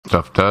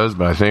stuff does,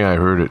 but I think I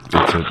heard it.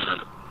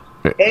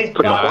 It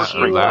got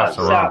you up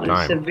something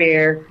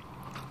severe.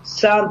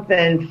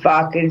 Something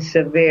fucking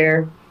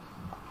severe.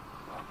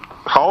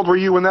 How old were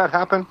you when that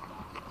happened?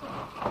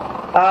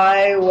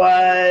 I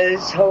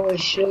was, holy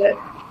shit.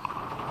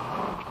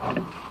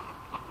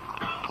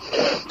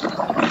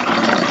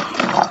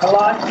 I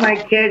lost my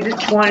kids at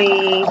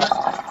 20.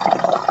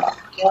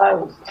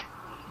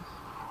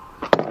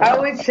 I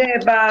would say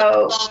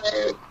about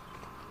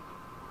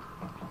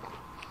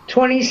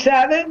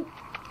 27.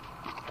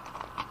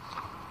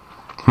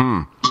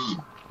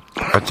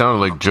 That sounded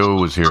like Joe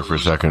was here for a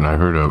second. I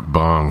heard a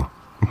bong.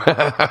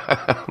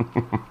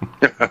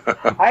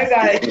 I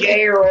got a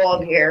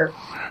J-year-old here.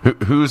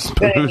 Who's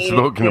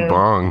smoking a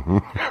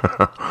bong?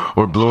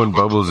 Or blowing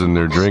bubbles in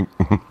their drink?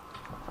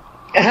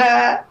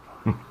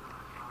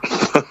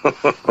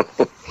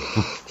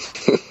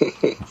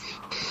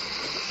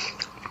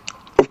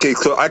 Okay,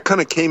 so I kind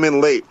of came in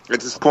late. I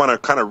just want to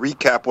kind of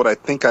recap what I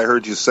think I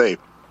heard you say.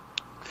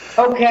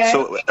 Okay.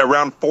 So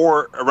around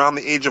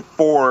the age of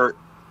 4,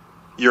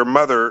 your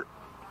mother,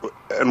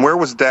 and where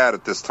was Dad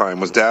at this time?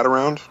 Was Dad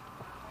around?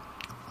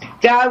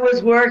 Dad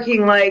was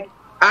working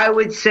I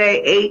would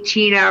say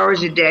 18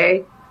 hours a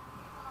day.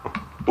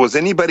 Was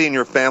anybody in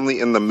your family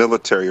in the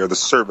military or the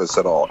service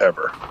at all,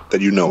 ever,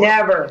 that you know of?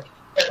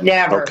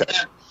 Never. Okay.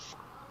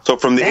 So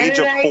from the age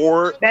of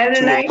 4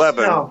 to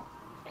 11, no.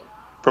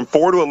 From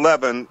 4 to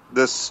 11,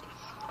 this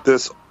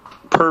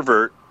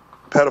pervert,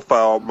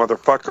 pedophile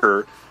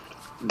motherfucker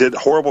did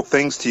horrible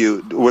things to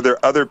you. Were there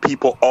other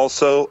people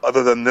also,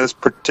 other than this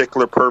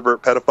particular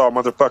pervert, pedophile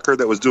motherfucker,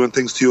 that was doing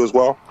things to you as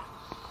well?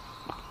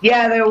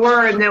 Yeah, there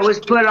were, and it was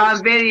put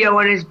on video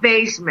in his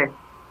basement.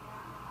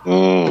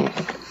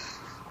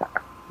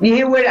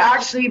 He would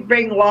actually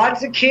bring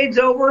lots of kids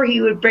over.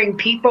 He would bring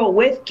people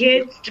with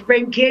kids to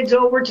bring kids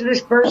over to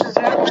this person's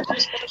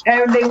house.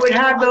 And they would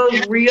have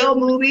those real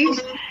movies,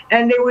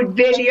 and they would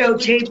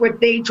videotape what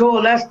they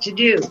told us to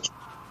do.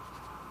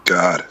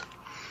 God.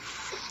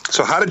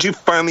 So how did you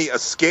finally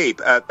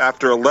escape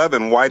after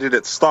 11? Why did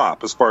it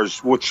stop, as far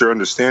as what's your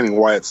understanding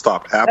why it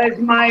stopped happening?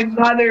 Because my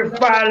mother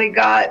finally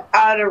got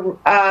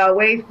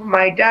away from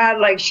my dad,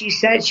 like she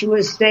said she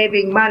was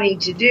saving money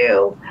to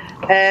do,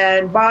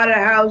 and bought a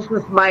house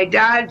with my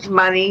dad's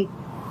money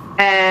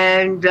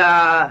and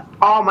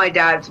all my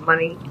dad's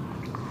money.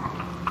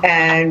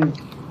 And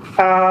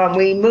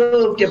we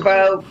moved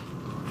about,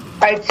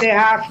 I'd say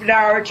half an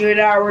hour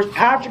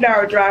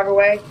drive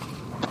away.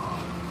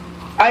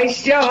 I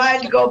still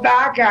had to go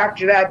back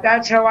after that.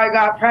 That's how I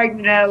got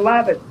pregnant at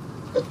 11.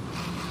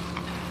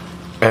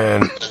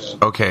 And,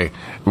 okay,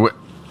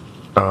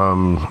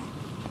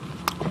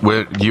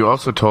 you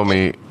also told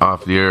me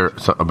off the air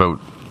about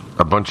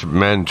a bunch of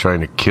men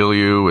trying to kill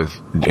you with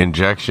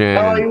injection.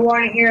 Oh, you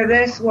want to hear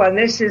this one?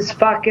 This is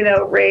fucking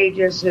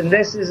outrageous, and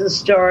this is a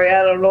story.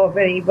 I don't know if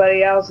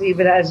anybody else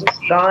even has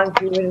gone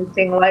through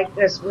anything like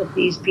this with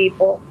these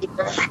people.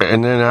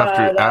 And then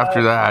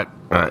after that,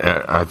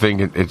 I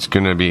think it's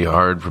going to be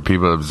hard for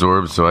people to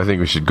absorb, so I think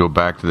we should go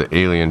back to the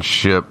alien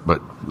ship,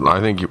 but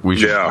I think we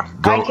should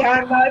go.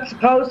 I'm not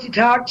supposed to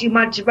talk too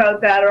much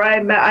about that, or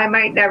I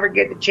might never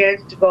get the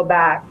chance to go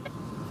back.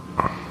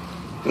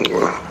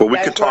 Well, we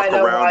could talk around it. I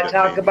don't want to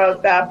talk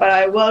about that, but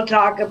I will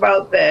talk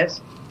about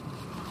this.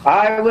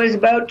 I was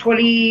about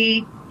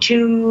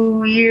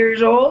 22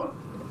 years old,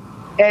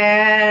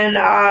 and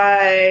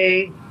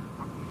I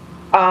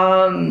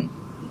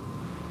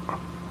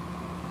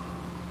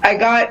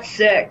got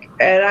sick,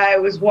 and I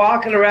was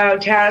walking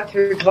around town at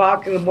 3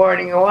 o'clock in the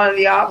morning, and one of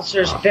the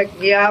officers picked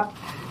me up,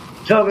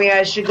 told me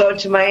I should go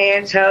to my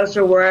aunt's house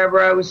or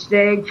wherever I was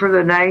staying for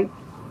the night.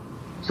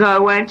 So I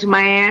went to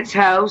my aunt's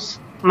house.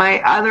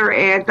 My other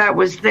aunt that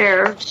was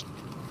there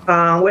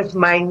with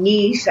my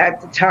niece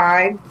at the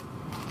time,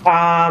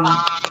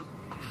 I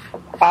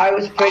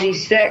was pretty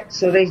sick,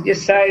 so they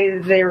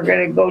decided they were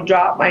going to go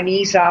drop my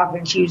niece off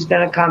and she was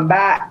going to come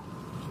back.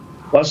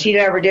 Well, she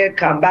never did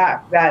come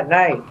back that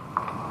night.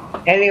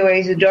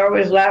 Anyways, the door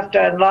was left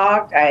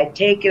unlocked. I had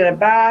taken a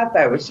bath.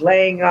 I was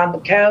laying on the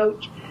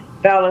couch,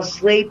 fell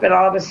asleep, and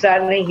all of a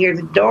sudden I hear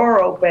the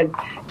door open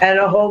and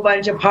a whole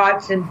bunch of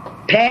pots and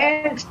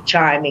pans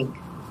chiming.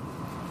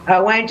 I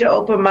went to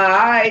open my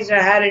eyes and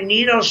I had a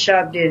needle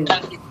shoved in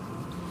me.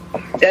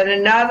 Then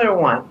another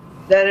one.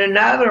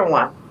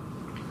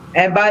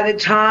 And by the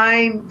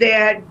time they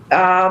had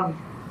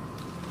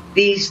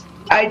these,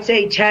 I'd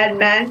say 10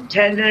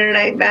 to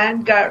 8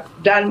 men got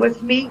done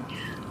with me,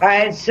 I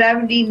had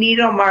 70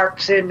 needle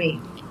marks in me.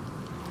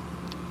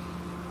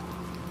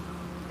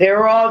 They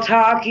were all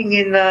talking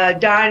in the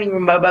dining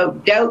room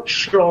about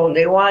Deutschland.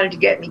 They wanted to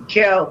get me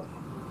killed.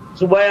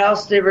 So what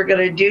else they were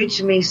going to do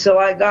to me? So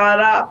I got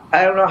up.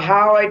 I don't know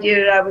how I did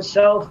it. I was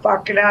so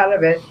fucking out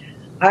of it.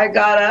 I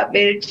got up,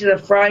 made it to the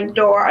front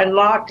door,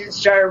 unlocked it,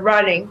 started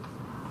running.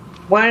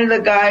 One of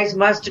the guys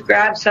must have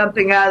grabbed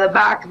something out of the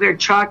back of their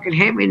truck and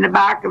hit me in the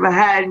back of the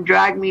head and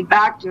dragged me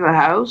back to the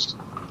house.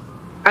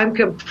 I'm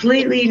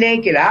completely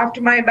naked.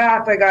 After my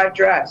bath, I got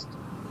dressed.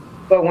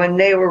 But when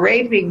they were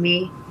raping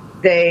me,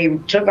 They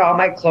took all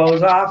my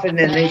clothes off, and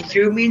then they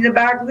threw me in the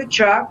back of the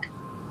truck,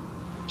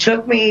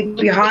 took me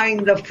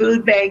behind the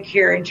food bank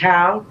here in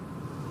town,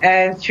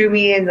 and threw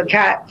me in the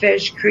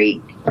Catfish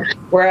Creek,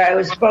 where I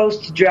was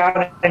supposed to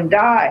drown and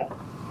die.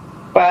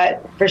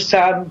 But for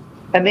some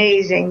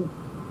amazing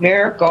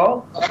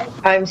miracle,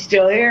 I'm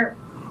still here.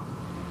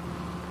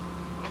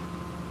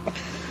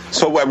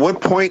 So at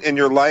what point in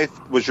your life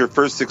was your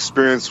first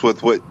experience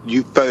with what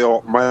you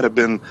felt might have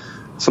been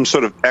some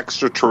sort of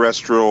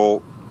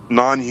extraterrestrial,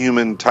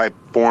 non-human type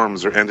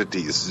forms or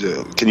entities?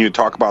 Can you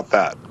talk about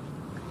that?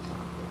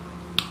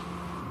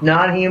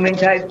 Non-human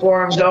type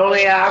forms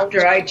only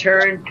after I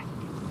turned,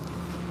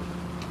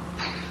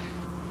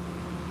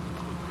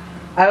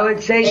 I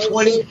would say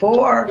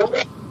 24.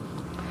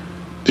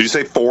 Did you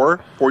say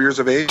 4 years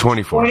of age?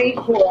 24.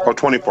 24. Oh,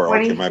 24. 24.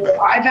 Okay, my bad.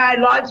 I've had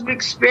lots of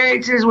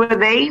experiences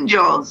with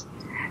angels,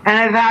 and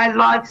I've had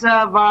lots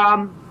of,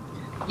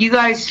 you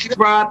guys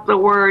brought up the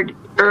word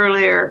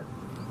earlier.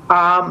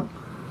 I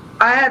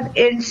have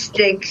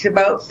instincts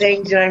about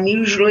things, and I'm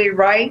usually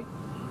right,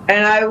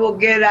 and I will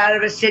get out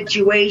of a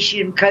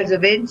situation because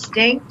of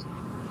instinct.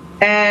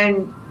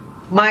 And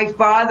my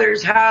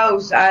father's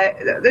house,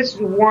 this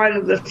is one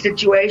of the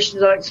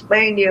situations I'll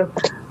explain to you.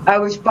 I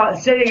was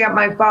sitting at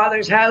my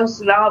father's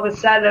house, and all of a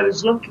sudden I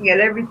was looking at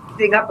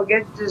everything up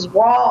against his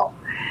wall.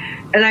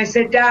 And I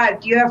said, Dad,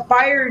 do you have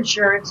fire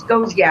insurance? He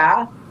goes,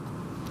 yeah.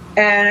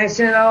 And I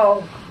said,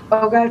 oh,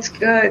 that's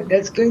good.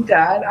 That's good,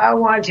 Dad. I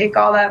want to take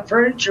all that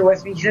furniture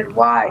with me. He said,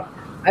 why?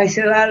 I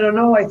said, I don't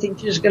know. I think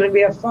there's going to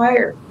be a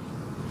fire.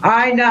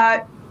 I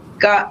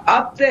got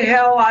up the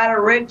hill out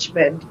of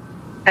Richmond,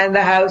 and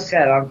the house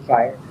set on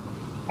fire.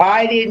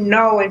 I didn't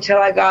know until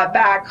I got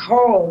back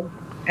home,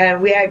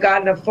 and we had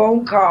gotten a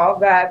phone call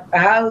that the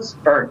house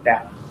burnt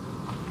down.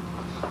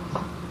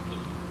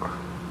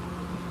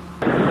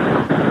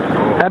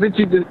 How did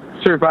you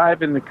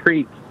survive in the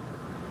creek?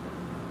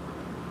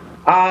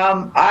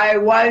 I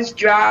was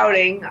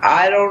drowning.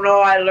 I don't know.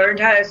 I learned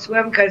how to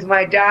swim because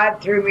my dad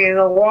threw me in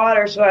the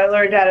water, so I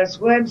learned how to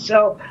swim.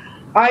 So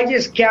I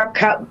just kept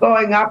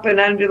going up and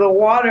under the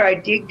water. I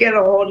did get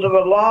a hold of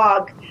a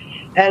log,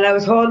 and I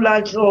was holding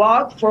onto the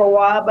log for a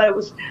while, but it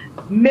was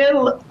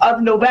middle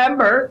of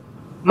November,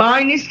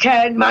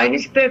 -10,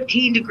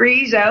 -15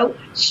 degrees out,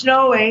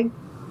 snowing,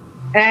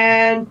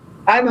 and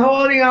I'm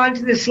holding on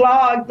to this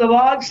log. The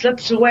log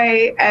slips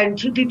away, and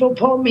 2 people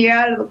pull me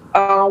out of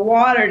the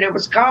water, and it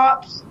was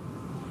cops.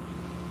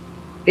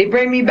 They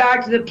bring me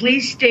back to the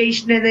police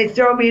station, and they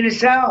throw me in a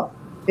cell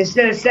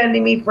instead of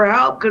sending me for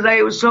help because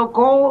I was so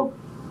cold.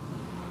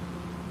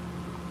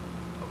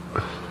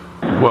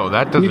 Well,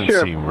 that doesn't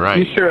seem right.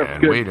 You sure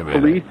have good Wait a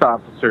minute. police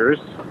officers,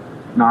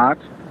 not.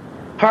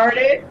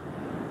 Pardon?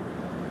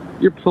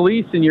 Your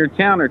police in your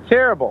town are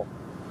terrible.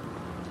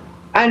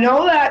 I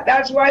know that.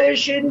 That's why there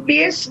shouldn't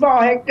be a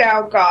small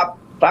hick-down cop.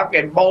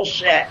 Fucking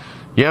bullshit.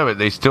 Yeah, but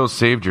they still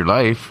saved your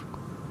life.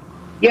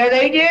 Yeah,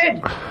 they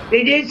did.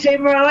 They did save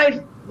my life.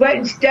 But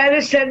instead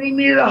of sending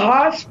me to the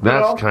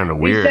hospital... That's kind of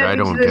weird. I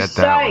don't get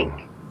that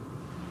one.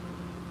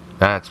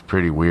 That's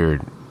pretty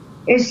weird.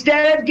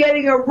 Instead of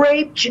getting a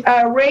rape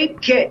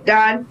kit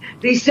done,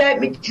 they sent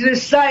me to the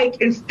psych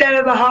instead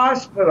of the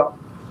hospital.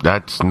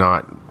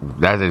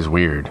 That is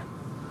weird.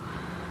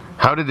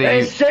 How did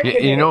they...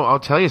 I'll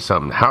tell you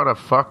something. How the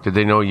fuck did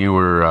they know you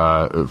were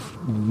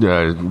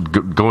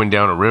going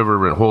down a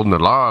river and holding the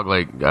log?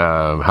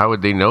 How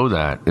would they know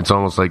that? It's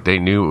almost like they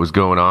knew what was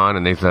going on,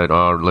 and they thought,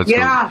 "Oh,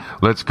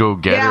 let's go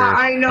get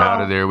her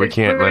out of there. We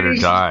can't let her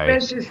die."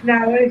 Suspicious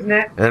now, isn't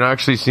it? It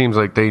actually seems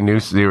like they knew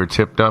they were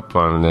tipped up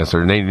on this,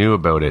 or they knew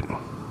about it.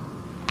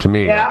 To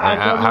me,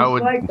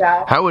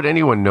 how would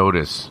anyone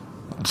notice?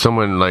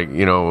 Someone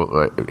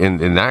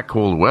in that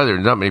cold weather,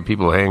 not many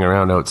people hang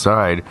around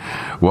outside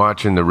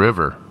watching the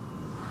river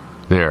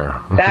there.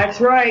 That's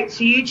right.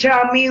 So you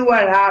tell me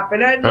what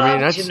happened. I'd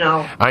love to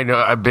know. I know.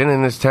 I've been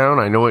in this town.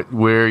 I know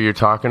where you're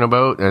talking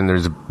about, and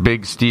there's a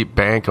big steep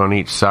bank on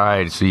each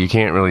side, so you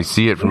can't really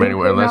see it from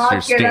anywhere unless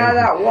you're standing. You get out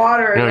of that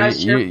water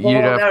unless you're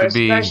you'd have to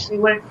be, especially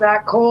when it's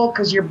that cold,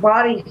 because your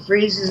body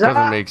freezes up.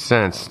 Doesn't make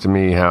sense to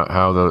me.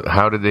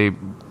 How did they?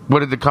 What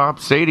did the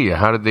cops say to you?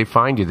 How did they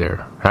find you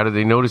there? How did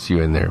they notice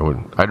you in there?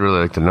 I'd really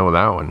like to know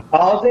that one.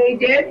 All they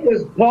did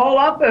was pull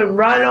up and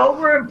run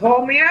over and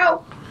pull me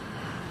out.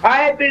 I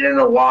had been in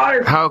the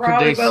water for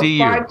probably about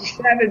 5 to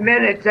 7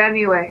 minutes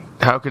anyway.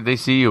 How could they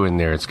see you in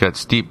there? It's got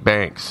steep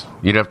banks.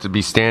 You'd have to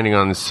be standing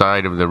on the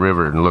side of the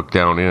river and look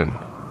down in.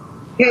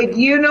 Hey, do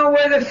you know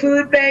where the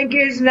food bank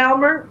is in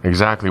Elmer?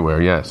 Exactly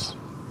where, yes.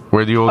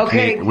 Where the old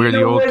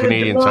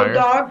Canadian Tire? The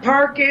dog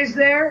park is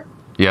there?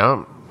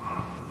 Yeah.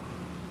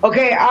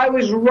 Okay, I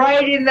was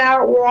right in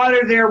that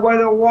water there where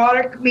the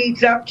water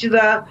meets up to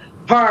the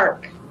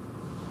park.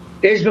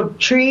 There's a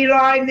tree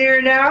line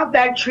there now.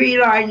 That tree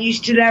line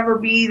used to never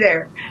be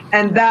there.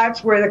 And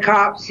that's where the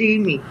cops see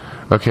me.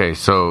 Okay,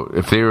 so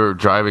if they were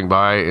driving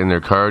by in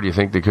their car, do you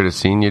think they could have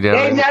seen you down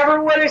there? They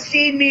never would have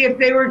seen me if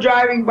they were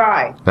driving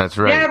by. That's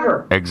right.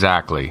 Never.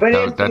 Exactly.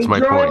 But That's my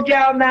point. If they drove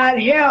down that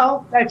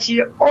hill, that's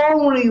the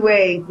only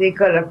way they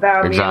could have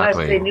found me unless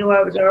they knew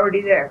I was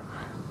already there.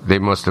 They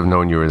must have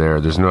known you were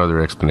there. There's no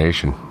other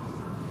explanation.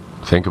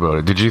 Think about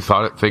it. Did you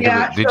think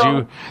of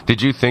it?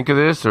 Did you think of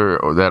this or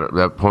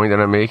that point that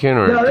I'm making?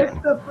 Or no, this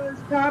is the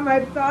first time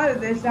I've thought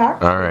of this.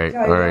 Actually,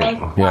 all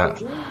right. Yeah,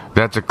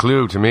 that's a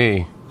clue to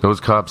me. Those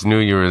cops knew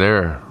you were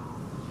there.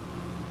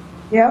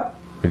 Yep.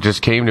 It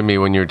just came to me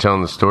when you were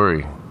telling the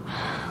story.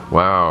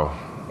 Wow.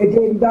 It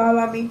didn't dawn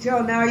on me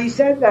till now you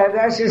said that.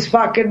 That's just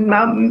fucking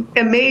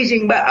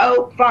amazing. But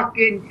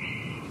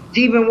it's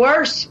even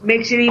worse.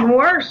 Makes it even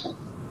worse.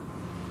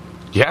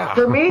 Yeah.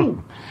 For me.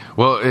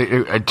 Well,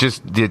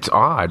 it's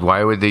odd.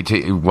 Why wouldn't they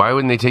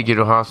take you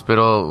to a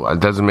hospital? It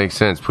doesn't make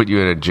sense. Put you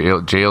in a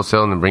jail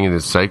cell and then bring you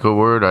this psycho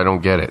word? I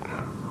don't get it.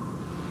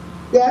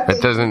 Yeah, that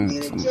doesn't. Put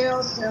me in a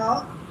jail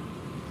cell.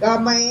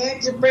 Got my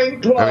aunt to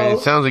bring clothes. I mean, it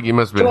sounds like you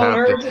must have been told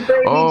her to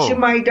bring me to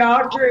my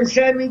doctor and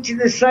send me to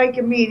the psych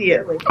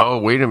immediately. Oh,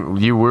 wait a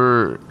minute. You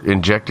were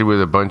injected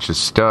with a bunch of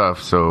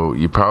stuff, so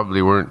you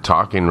probably weren't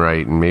talking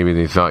right, and maybe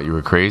they thought you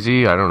were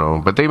crazy. I don't know.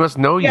 But they must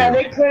know you. Yeah,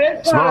 they could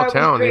have thought Small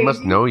town, they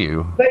must know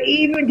you. But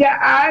even to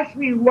ask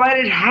me what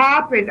had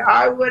happened,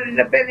 I wouldn't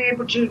have been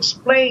able to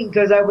explain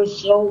because I was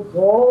so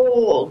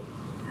cold.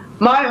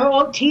 My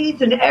whole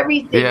teeth and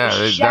everything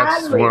was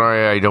that's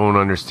why I don't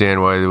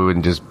understand why they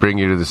wouldn't just bring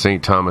you to the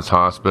St. Thomas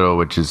Hospital,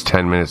 which is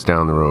 10 minutes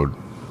down the road.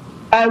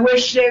 I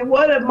wish they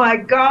would have. My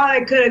God,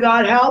 I could have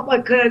got help.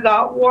 I could have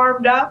got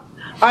warmed up.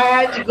 I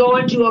had to go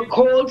into a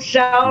cold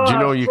cell on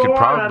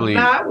a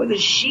mat with a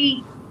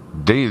sheet.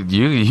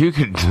 You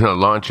could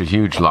launch a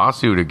huge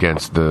lawsuit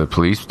against the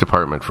police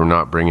department for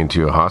not bringing you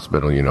to a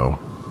hospital, you know.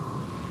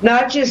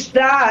 Not just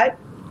that.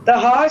 The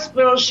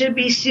hospital should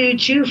be sued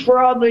too for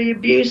all the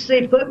abuse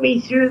they put me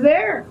through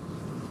there.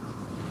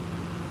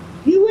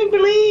 You wouldn't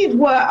believe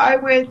what I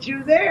went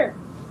through there.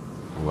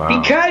 Wow.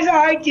 Because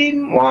I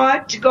didn't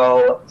want to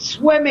go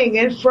swimming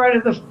in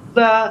front of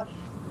the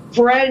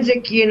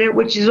forensic unit,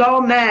 which is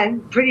all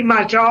men, pretty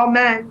much all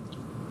men.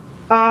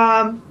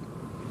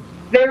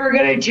 They were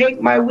going to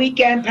take my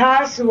weekend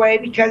pass away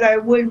because I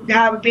wouldn't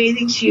have a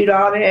bathing suit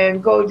on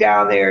and go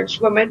down there and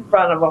swim in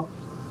front of them.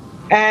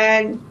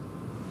 And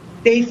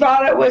they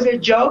thought it was a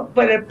joke,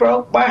 but it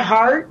broke my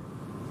heart.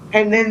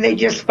 And then they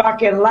just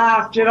fucking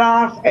laughed it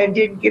off and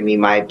didn't give me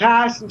my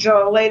pass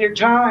until a later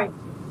time.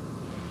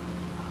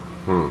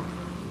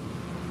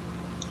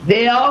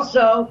 They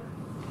also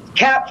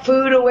kept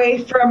food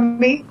away from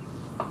me,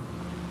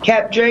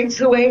 kept drinks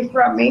away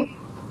from me,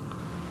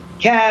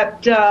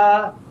 kept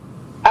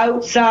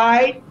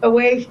outside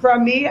away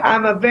from me.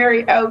 I'm a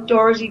very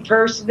outdoorsy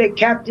person. They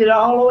kept it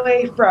all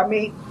away from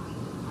me.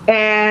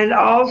 And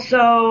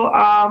also,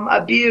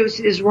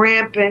 abuse is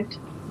rampant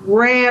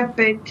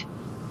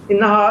in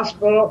the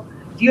hospital.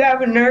 If you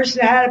have a nurse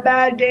that had a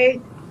bad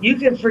day, you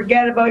can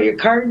forget about your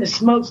carton of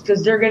smokes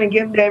because they're going to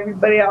give them to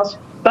everybody else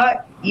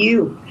but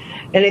you.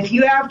 And if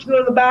you have to go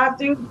to the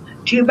bathroom,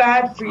 too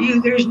bad for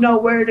you. There's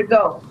nowhere to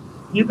go.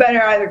 You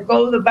better either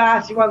go to the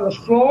bathroom on the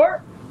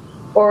floor,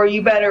 or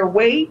you better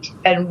wait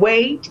and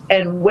wait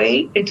and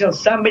wait until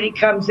somebody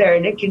comes there.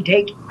 And it can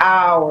take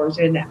hours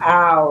and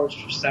hours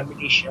for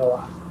somebody to show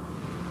up.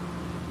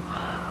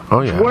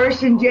 Oh, yeah. It's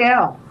worse in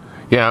jail.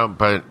 Yeah,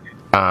 but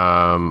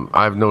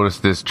I've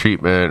noticed this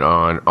treatment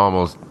on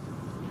almost,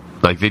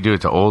 like they do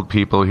it to old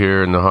people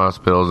here in the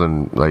hospitals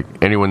and like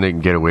anyone they can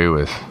get away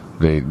with.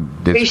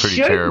 It's pretty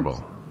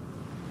terrible.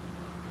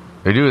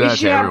 They do that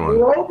to everyone.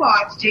 Have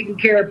robots taking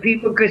care of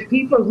people because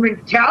people's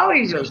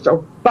mentalities are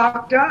so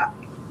fucked up.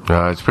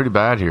 It's pretty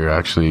bad here,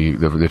 actually.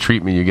 The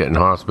treatment you get in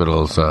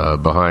hospitals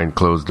behind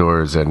closed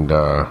doors, and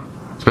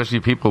especially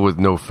people with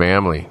no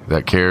family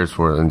that cares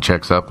for and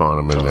checks up on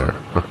them in there.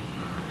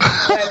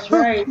 That's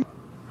right.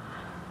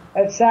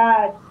 That's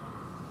sad.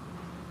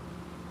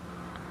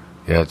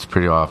 Yeah, it's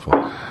pretty awful.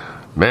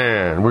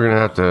 Man, we're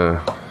going to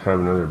have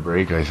another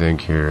break, I think,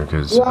 here.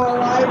 Cause, you all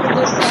right with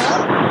this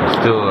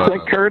now? Still, is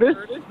that Curtis?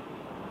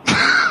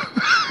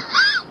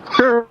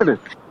 Curtis.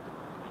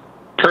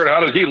 Kurt, how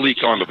did he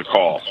leak onto the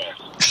call?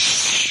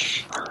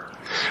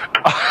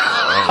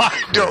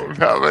 I don't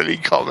have any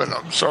comment.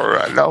 I'm sorry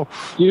right now.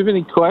 Do you have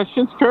any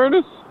questions,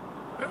 Curtis?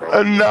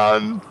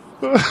 None.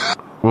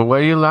 Well,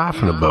 what are you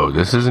laughing about?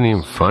 This isn't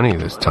even funny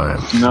this time.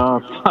 No,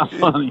 it's not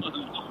funny.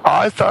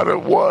 I thought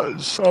it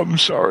was. I'm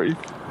sorry.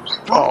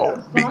 Oh,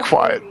 be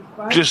quiet.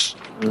 Just,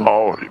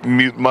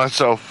 mute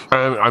myself.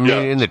 I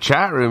mean, in the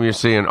chat room, you're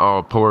saying,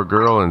 oh, poor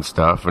girl and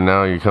stuff, and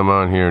now you come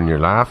on here and you're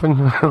laughing?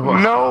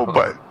 No,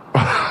 but...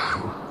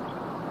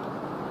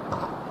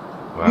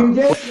 You're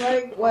just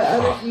like what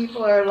other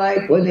people are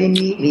like when they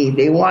meet me.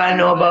 They want to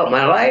know about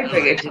my life. I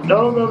get to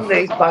know them.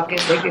 They get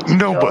to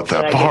know. No, but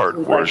that part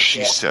where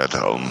she said,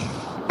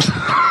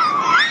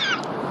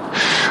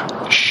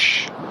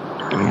 shh.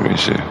 Let me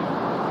see.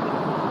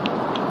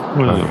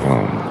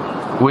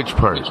 Which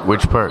part?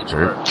 Which part,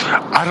 sir?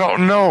 I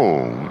don't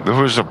know. There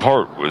was a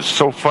part that was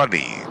so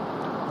funny.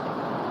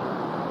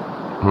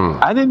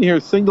 I didn't hear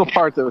a single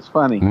part that was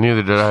funny.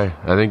 Neither did I.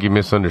 I think you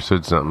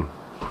misunderstood something.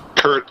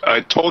 Kurt, I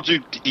told you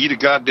to eat a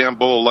goddamn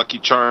bowl of Lucky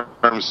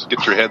Charms,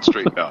 get your head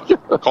straightened out.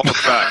 Call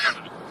us back.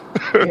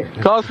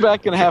 Call us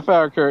back in a half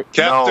hour, Kurt.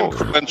 Captain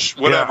Crunch,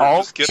 whatever.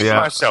 I'll just get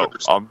myself.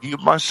 I'll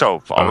mute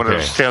myself. I'm going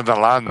to stay on the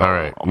line now. All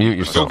right, mute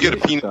yourself. Go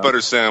get a peanut butter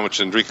sandwich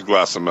and drink a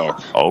glass of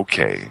milk.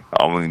 Okay,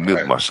 I'm going to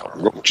mute myself.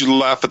 Don't you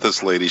laugh at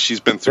this lady.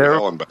 She's been through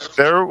hell and back.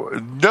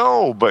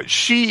 No, but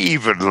she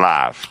even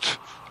laughed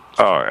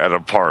at a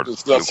part.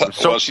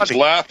 She's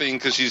laughing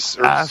because she's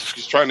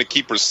trying to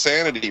keep her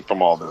sanity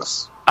from all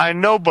this. I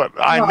know, but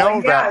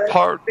that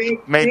part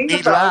made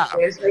me laugh.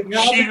 Like,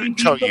 she would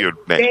tell you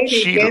that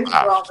she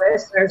laughed.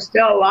 They're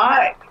still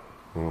alive.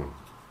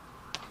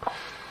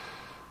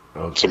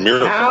 It's a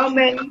miracle. How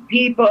many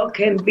people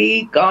can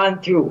be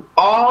gone through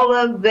all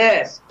of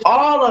this,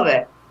 all of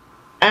it,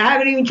 and I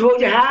haven't even told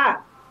you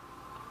half,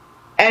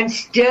 and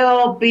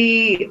still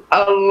be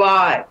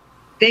alive?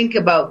 Think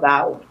about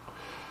that one.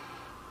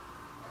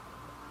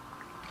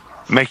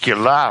 Make you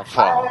laugh,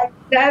 huh? I had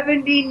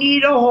 70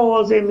 needle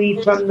holes in me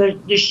from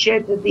the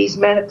shit that these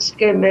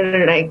Mexican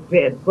Mennonite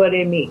put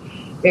in me.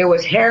 There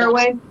was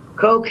heroin,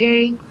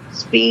 cocaine,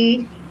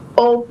 speed,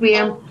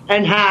 opium,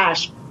 and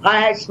hash. I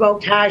had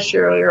smoked hash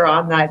earlier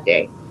on that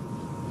day.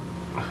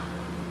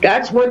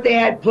 That's what they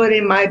had put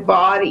in my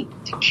body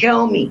to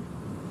kill me.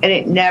 And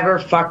it never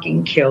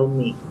fucking killed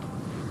me.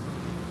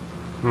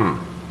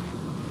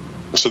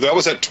 So that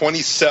was at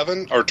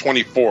 27 or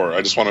 24?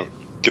 I just want to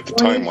get the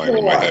timeline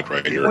in my head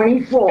right here.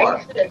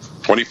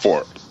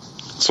 24.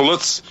 So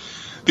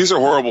these are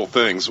horrible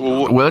things.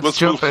 Well,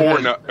 let's move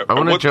forward now. I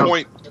want to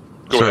jump.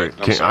 Sorry,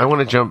 I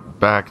want to jump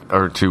back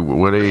to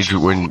what age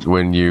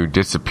when you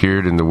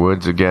disappeared in the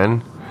woods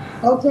again.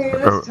 Okay,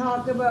 let's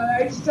talk about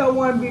it. I just don't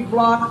want to be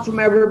blocked from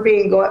ever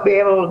be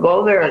able to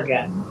go there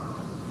again.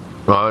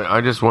 Well, I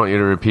just want you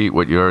to repeat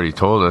what you already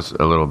told us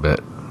a little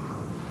bit.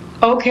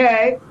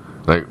 Okay.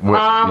 Like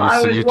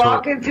I was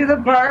walking through the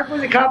park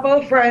with a couple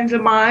of friends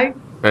of mine.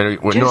 And,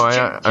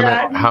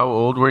 how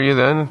old were you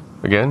then,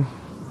 again?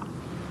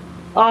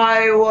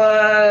 I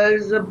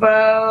was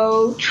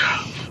about...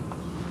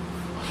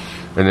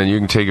 And then you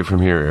can take it from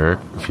here, Eric,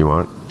 if you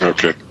want.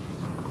 Okay.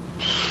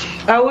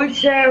 I would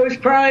say I was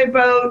probably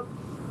about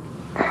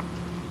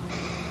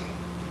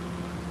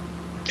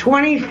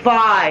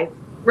 25.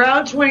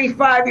 Around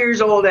 25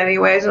 years old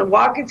anyways. I'm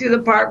walking through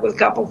the park with a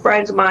couple of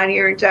friends of mine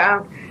here in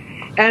town.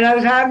 And I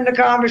was having a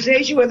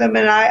conversation with them,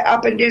 and I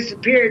up and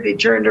disappeared. They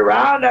turned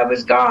around, I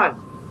was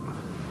gone.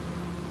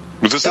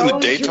 Was this in the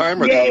daytime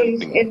or the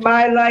evening? In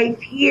my life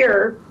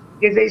here,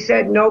 because they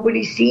said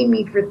nobody's seen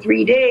me for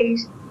 3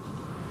 days.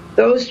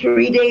 Those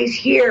 3 days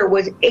here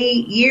was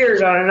 8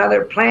 years on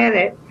another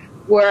planet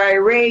where I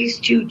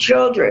raised 2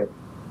 children.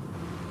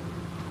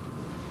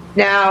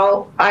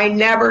 Now, I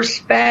never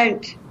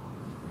spent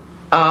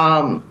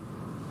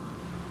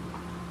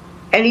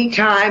any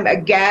time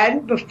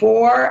again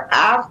before,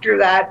 after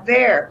that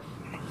there.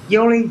 The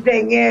only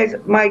thing is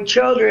my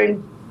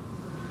children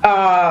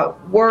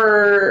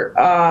were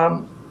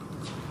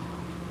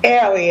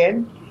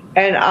alien,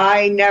 and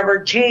I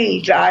never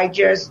changed. I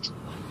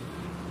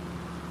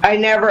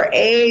never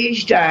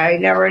aged. I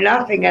never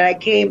nothing. And I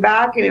came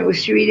back, and it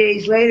was 3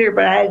 days later,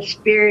 but I had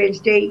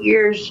experienced 8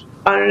 years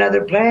on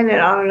another planet,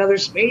 on another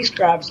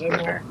spacecraft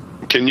somewhere.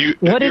 Can you...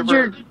 What did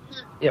your...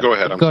 Go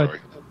ahead, I'm sorry.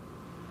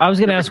 I was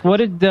going to ask, what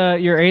did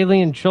your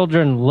alien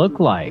children look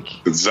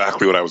like?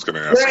 Exactly what I was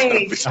going to ask.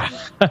 Grays.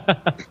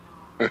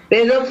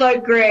 They look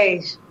like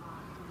grays.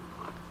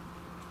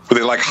 Were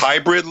they like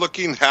hybrid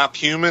looking, half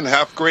human,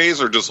 half grays,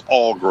 or just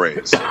all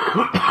grays?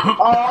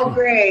 All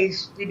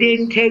grays. They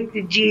didn't take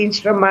the genes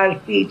from my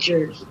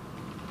features.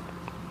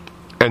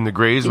 And the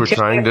grays were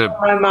trying to...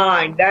 my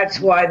mind. That's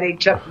why they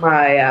took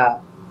my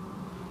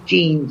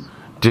genes.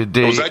 Did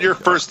they... Was that your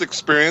first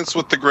experience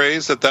with the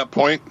grays at that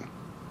point?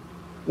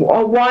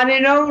 Well, one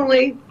and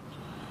only.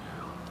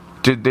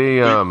 Did they...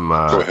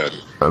 Go ahead.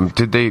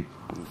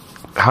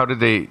 How did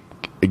they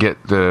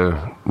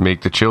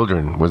make the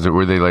children?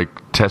 Were they like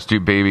test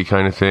tube baby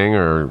kind of thing,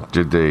 or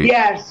did they?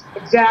 Yes,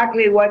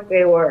 exactly what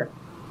they were,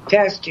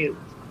 test tube.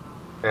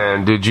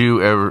 And did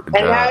you ever? And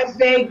as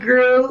they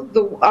grew,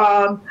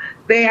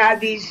 they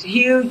had these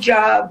huge.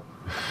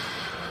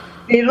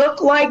 They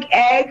look like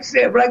eggs,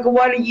 like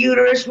what a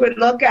uterus would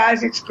look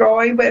as it's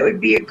growing, but it would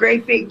be a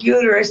great big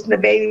uterus, and the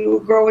baby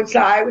would grow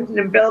inside with an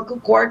umbilical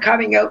cord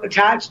coming out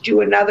attached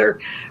to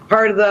another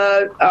part of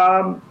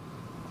the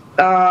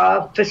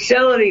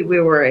facility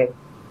we were in.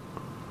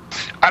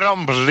 I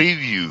don't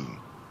believe you.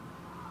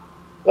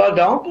 Well,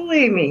 don't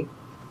believe me.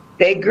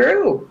 They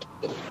grew.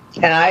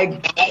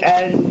 And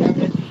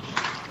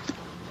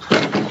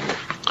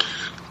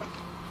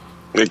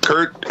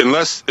Kurt,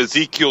 unless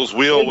Ezekiel's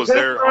wheel was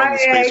there on the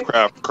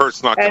spacecraft,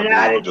 Kurt's not going to be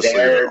able to just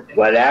say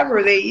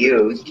whatever they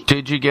used.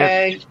 Did you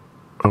get...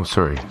 Oh,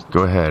 sorry.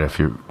 Go ahead if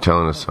you're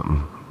telling us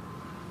something.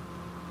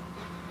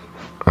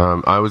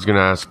 I was going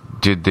to ask,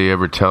 Did they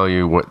ever tell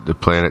you what the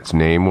planet's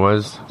name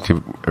was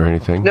or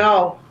anything?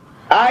 No.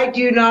 I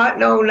do not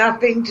know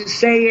nothing to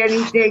say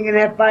anything, and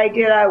if I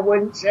did, I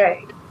wouldn't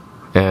say.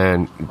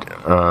 And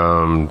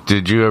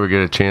did you ever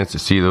get a chance to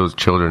see those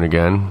children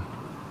again?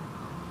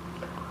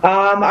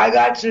 I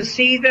got to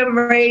see them,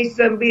 raise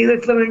them, be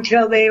with them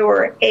until they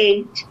were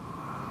 8.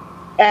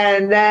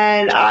 And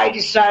then I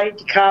decided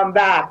to come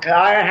back.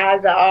 I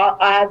had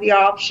the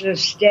option of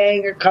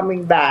staying or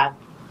coming back.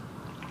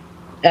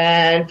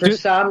 And for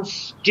some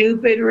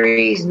stupid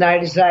reason, I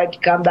decided to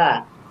come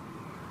back.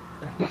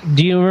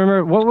 Do you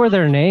remember, what were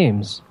their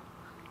names?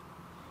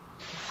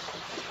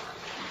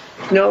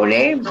 No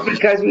names,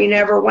 because we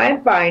never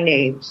went by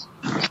names.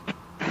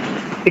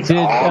 It's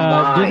all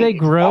mind. Do they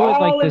grow it's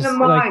like this?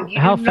 Like,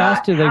 how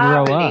fast do they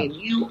grow up?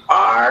 You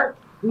are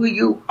who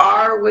you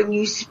are when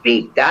you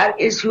speak. That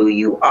is who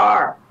you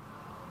are.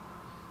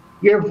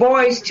 Your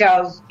voice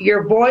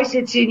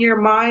it's in your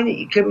mind that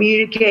you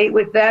communicate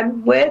with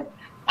them with,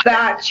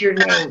 that's your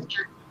name.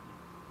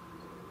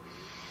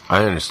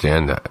 I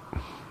understand that.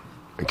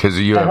 Because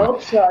I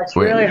hope so. It's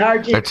really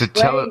hard to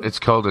explain. It's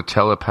called a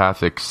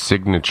telepathic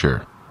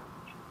signature.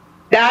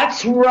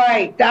 That's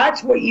right.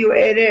 That's what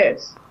it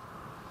is.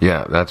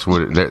 Yeah, that's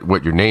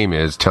what your name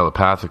is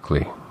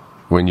telepathically.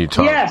 When you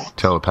talk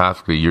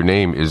telepathically, your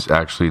name is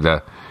actually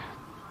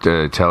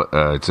it's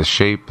a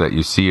shape that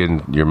you see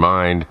in your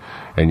mind,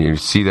 and you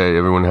see that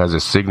everyone has a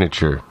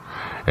signature,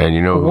 and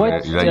you know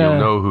you'll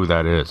know who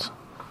that is.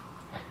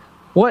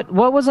 What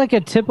was like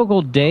a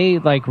typical day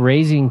like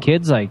raising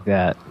kids like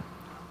that?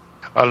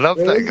 I love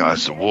that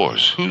guy's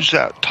voice. Who's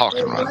that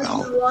talking right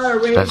now?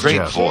 That's great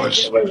Jeff.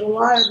 voice. There was a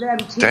lot of them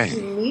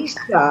teaching me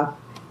stuff.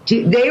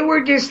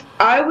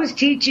 I was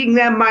teaching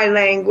them my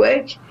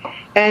language,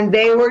 and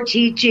they were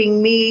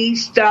teaching me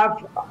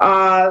stuff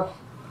about.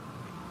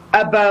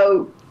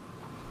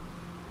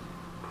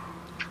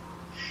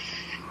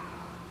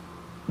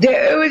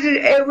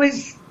 It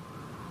was.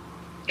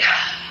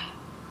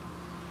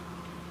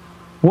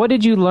 What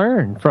did you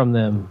learn from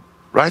them?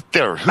 Right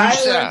there. Who's I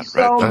that? learned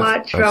so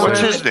much from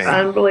What's them. his name?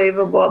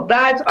 Unbelievable.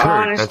 That's Kurt,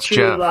 honest, that's true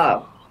Jeff.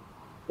 love.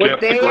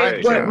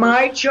 What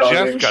my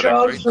children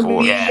showed for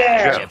me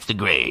there Jeff the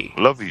Grey.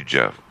 Love you,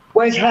 Jeff.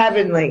 was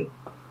heavenly.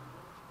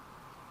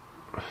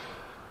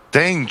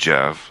 Dang,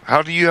 Jeff.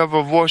 How do you have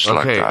a voice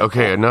like that?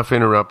 Okay, enough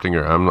interrupting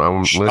her. I'm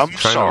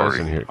trying to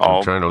listen here.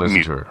 I'm trying to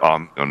listen to her.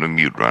 I'm going to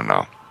mute right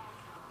now.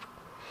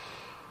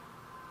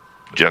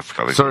 Jeff,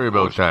 sorry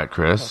about that,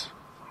 Chris.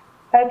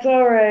 That's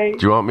all right.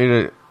 Do you want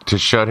me to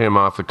shut him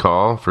off the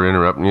call for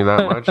interrupting you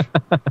that much?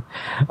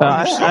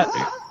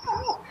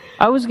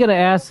 I was going to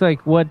ask,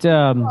 like, what,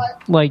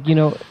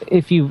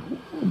 if you've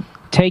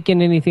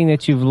taken anything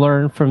that you've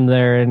learned from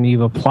there and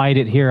you've applied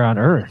it here on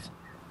Earth.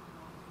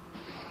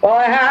 Well,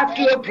 I have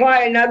to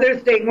apply another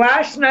thing.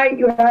 Last night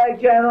you had a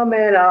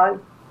gentleman on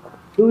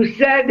who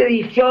said that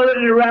he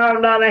floated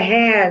around on a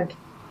hand.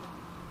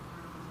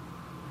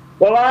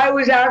 Well, I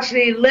was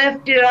actually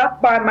lifted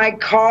up by my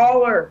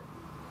collar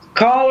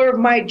of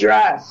my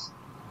dress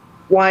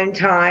one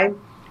time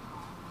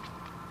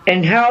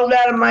and held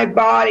out of my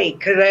body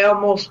because I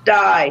almost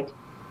died.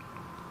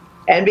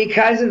 And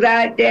because of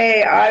that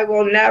day, I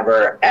will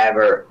never,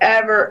 ever,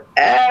 ever,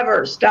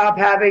 ever stop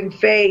having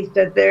faith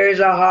that there is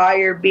a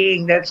higher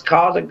being that's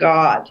called a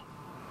God.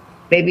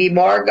 Maybe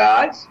more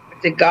gods,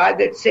 but the God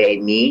that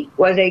saved me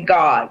was a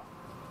God.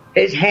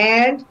 His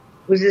hand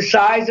was the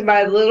size of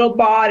my little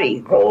body,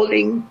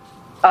 holding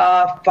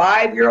a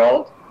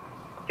 5-year-old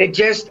that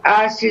just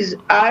asked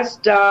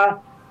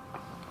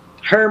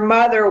her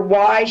mother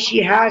why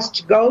she has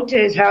to go to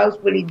his house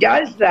when he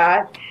does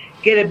that,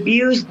 get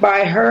abused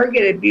by her,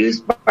 get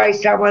abused by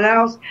someone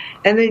else,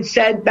 and then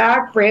send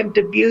back for him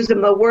to abuse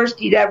him the worst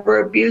he'd ever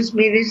abused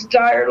me in his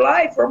entire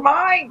life, or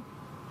mine.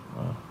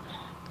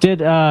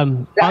 Did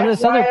on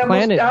this other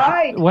planet,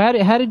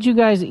 how did you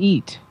guys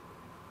eat?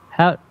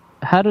 What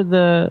do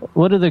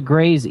the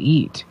Greys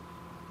eat?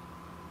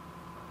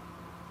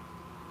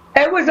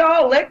 It was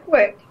all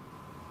liquid.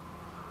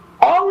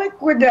 All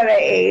liquid that I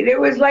ate. It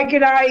was like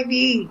an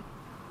IV.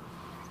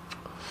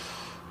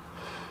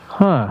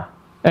 Huh.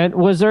 And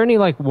was there any,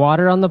 like,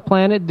 water on the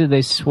planet? Did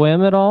they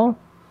swim at all?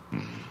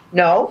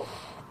 No.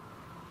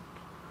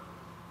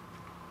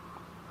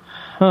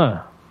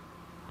 Huh.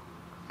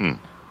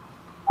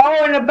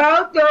 Oh, and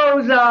about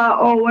those,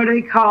 what are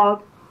they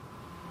called?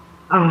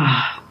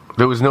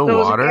 There was no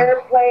those water?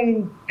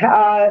 Airplane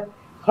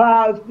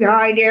clouds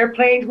behind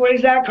airplanes. What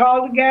is that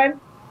called again?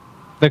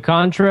 The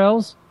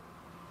contrails?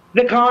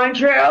 The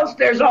contrails.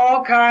 There's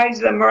all kinds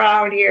of them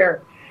around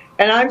here.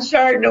 And I'm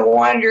starting to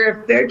wonder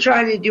if they're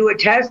trying to do a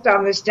test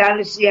on this town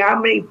to see how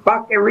many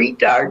fucking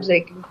retards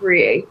they can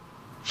create.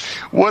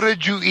 What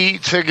did you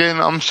eat again?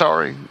 I'm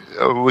sorry.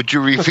 Would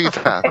you repeat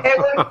that?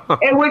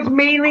 It was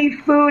mainly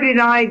food and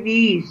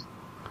IVs.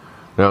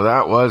 No,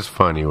 that was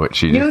funny what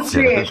she just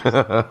said. Nutrients,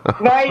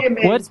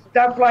 vitamins,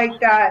 stuff like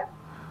that.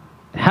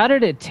 How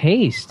did it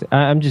taste?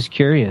 I'm just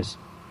curious.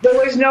 There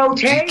was no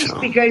taste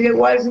because it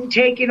wasn't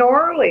taken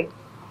orally.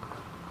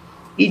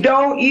 You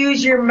don't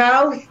use your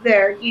mouth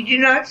there. You do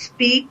not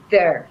speak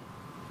there.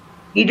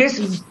 You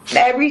just,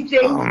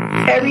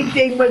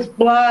 everything was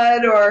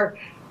blood or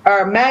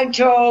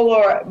mental,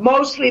 or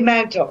mostly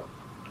mental.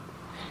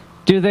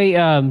 Do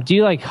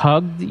you like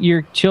hug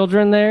your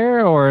children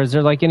there, or is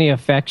there like any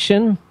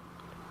affection?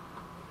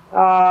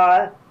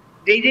 They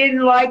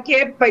didn't like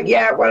it, but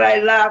yeah, when I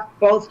left,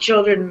 both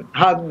children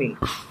hugged me.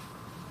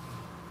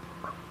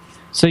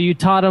 So you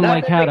taught them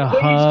like how to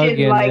hug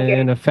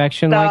and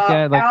affection like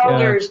that? The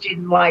elders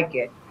didn't like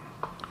it.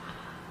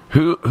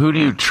 Who do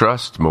you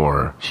trust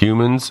more,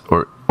 humans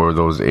or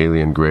those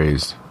alien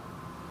greys?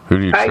 Who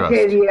do you trust? I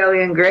say the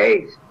alien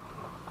greys.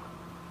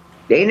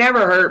 They never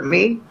hurt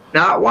me.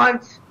 Not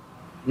once.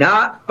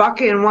 Not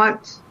fucking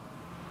once.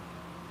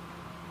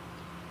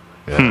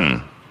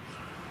 Yeah.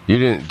 You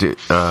didn't?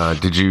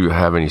 Did you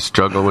have any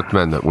struggle with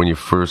men that when you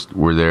first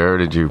were there?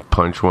 Did you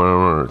punch one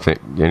of them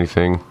or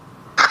anything?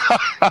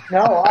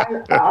 No,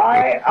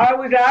 I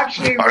was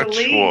actually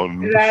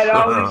relieved that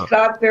I always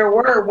thought there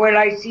were when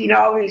I seen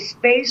all these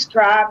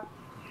spacecraft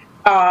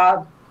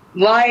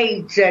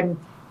lights and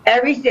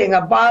everything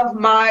above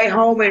my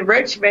home in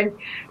Richmond.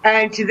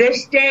 And to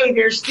this day,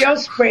 there's still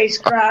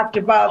spacecraft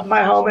above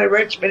my home in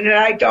Richmond, and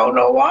I don't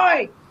know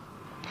why.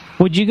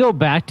 Would you go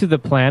back to the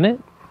planet?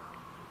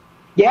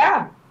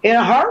 Yeah, in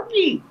a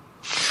heartbeat.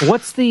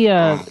 What's the,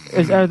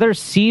 are there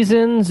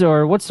seasons,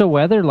 or what's the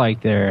weather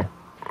like there?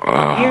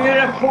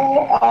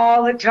 Beautiful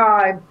all the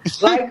time.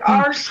 Like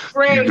our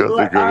spring,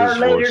 our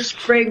later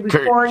spring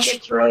before it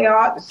gets really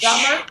hot in the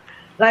summer.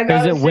 Like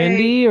is it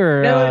windy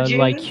or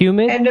like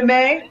humid? End of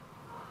May.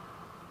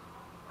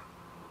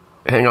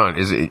 Hang on,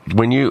 is it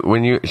when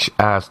you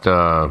asked?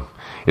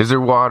 Is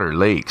there water,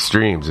 lakes,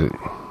 streams?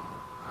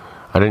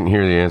 I didn't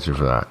hear the answer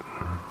for that.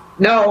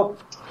 No.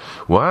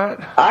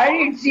 What? I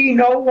didn't see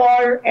no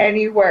water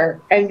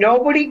anywhere, and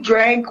nobody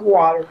drank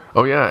water.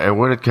 Oh yeah, and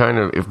what kind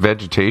of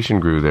vegetation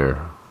grew there?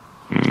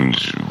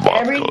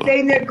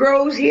 Everything that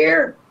grows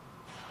here.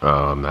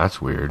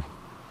 That's weird.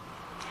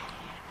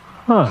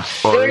 Huh.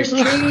 There's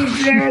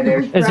trees there.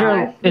 There's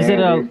grass. Is it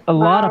a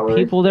lot of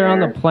people there on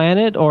the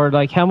planet, or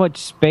like how much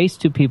space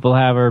do people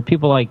have? Or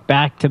people like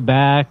back to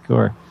back,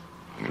 or?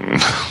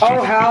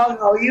 Oh hell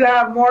no! You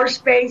have more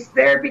space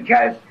there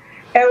because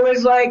it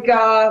was like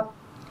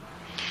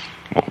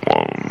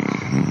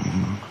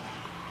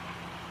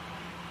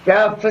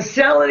the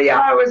facility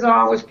I was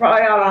on was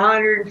probably on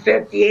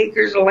 150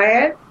 acres of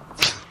land.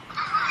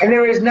 And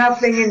there was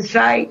nothing in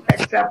sight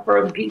except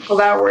for the people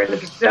that were in the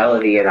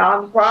facility and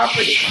on the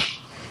property.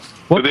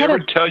 Did they ever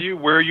tell you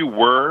where you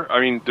were? I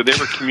mean, did they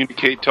ever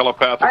communicate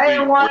telepathically? I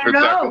didn't want to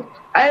know.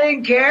 I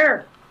didn't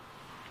care.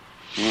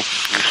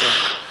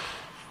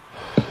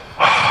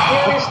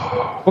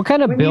 What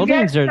kind of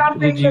buildings did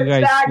you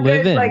guys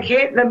live in? Like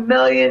hitting $1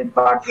 million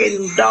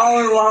fucking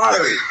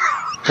lottery.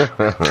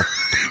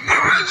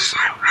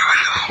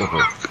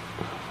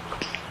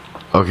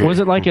 Okay. Was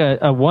it like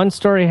a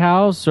one-story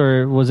house,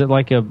 or was it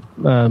like a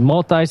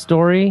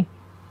multi-story?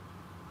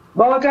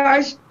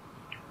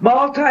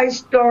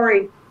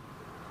 Multi-story.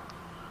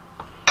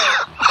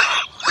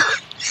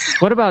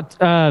 What about,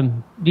 do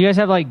you guys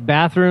have like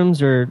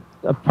bathrooms, or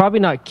probably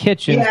not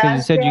kitchens, because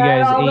you said you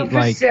guys ate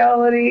like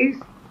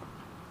facilities.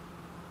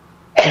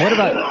 What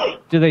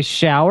about, do they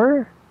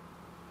shower?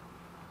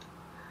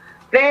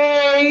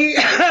 They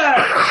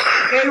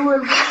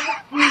would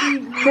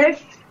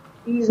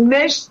these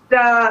mist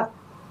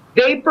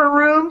vapor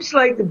rooms,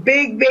 like the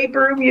big vapor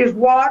room you just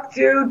walk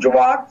through,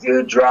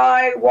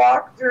 dry,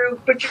 walk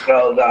through, put your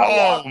clothes on.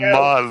 Oh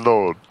my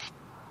lord!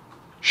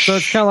 So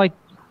it's kind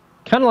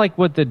of like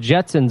what the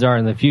Jetsons are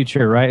in the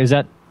future, right? Is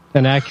that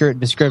an accurate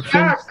description?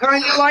 Yeah,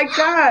 kind of like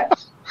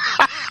that.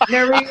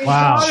 Never even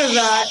thought of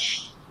that.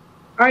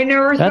 I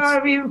never thought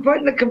of even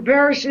putting the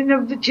comparison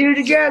of the two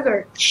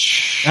together.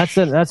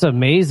 That's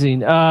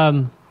amazing.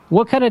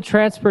 What kind of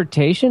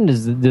transportation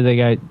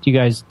do you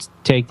guys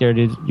take there?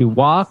 Do you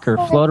walk or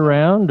float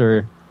around,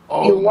 or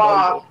you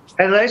walk?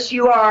 Unless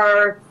you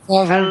are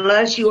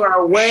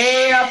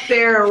way up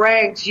there in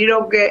ranks, you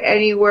don't get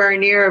anywhere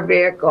near a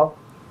vehicle.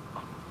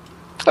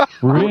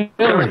 Really?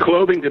 What kind of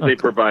clothing did they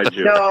provide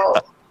you? No.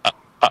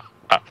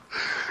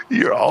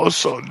 You're all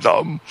so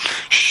dumb.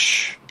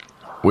 Shh.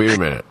 Wait a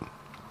minute,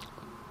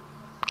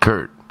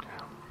 Kurt.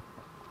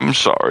 I'm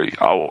sorry.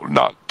 I will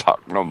not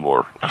talk no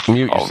more.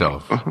 Mute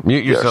yourself.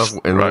 Mute yourself. Yes,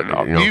 and right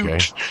now. Mute. Okay.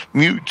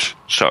 Mute.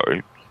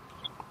 Sorry.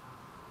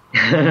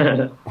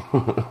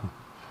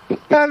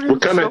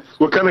 What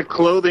kind of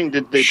clothing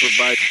did they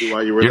provide you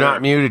while you were there? You're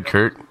not muted,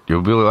 Kurt.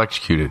 You'll be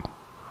electrocuted.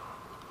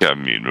 Yeah,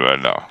 I'm muted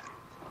right now.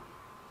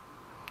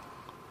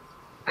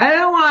 I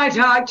don't want to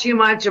talk too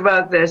much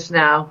about this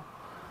now.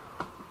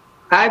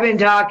 I've been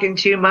talking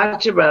too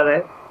much about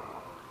it.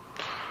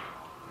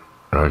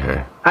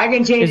 Okay. I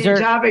can change the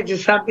topic to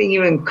something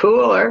even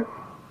cooler.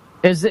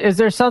 Is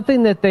there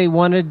something that they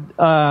wanted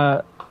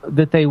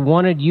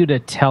you to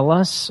tell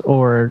us,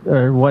 or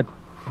what?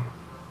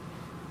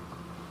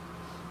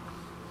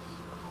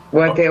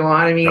 What they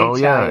wanted me to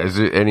tell you. Is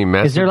there any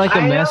message? Is there like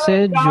a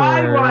message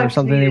or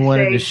something they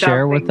wanted to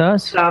share with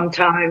us?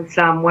 Sometime,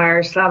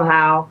 somewhere,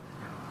 somehow.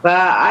 But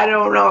I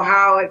don't know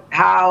how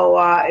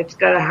it's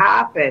going to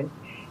happen.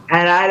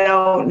 And I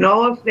don't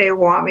know if they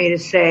want me to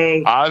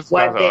say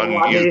what they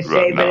want me to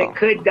say, but it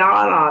could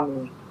dawn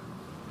on me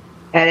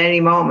at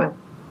any moment.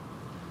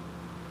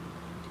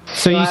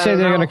 So you say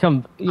they're going to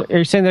come? Are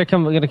you saying they're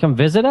going to come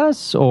visit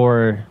us,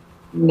 or?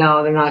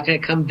 No, they're not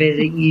going to come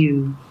visit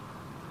you.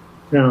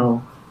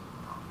 No.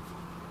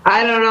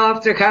 I don't know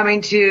if they're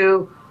coming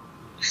to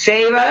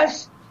save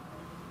us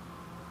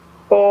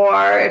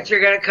or if they're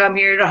going to come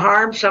here to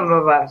harm some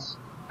of us.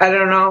 I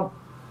don't know.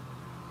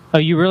 Oh,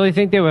 you really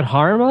think they would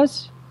harm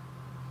us?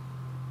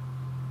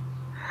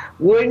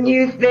 Wouldn't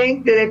you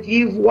think that if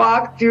you've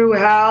walked through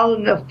hell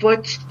in the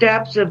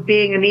footsteps of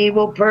being an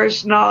evil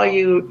person all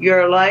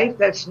your life,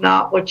 that's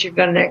not what you're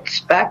going to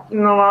expect in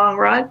the long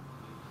run?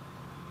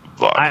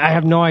 I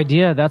have no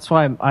idea. That's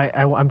why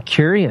I'm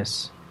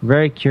curious.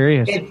 Very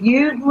curious. If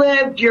you've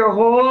lived your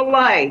whole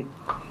life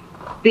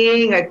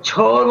being a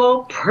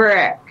total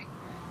prick,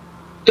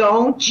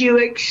 don't you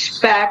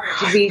expect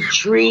to be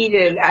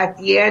treated at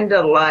the end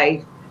of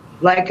life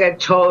like a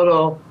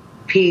total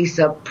piece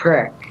of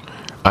prick?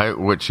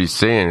 What she's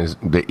saying is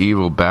the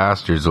evil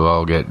bastards will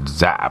all get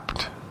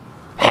zapped.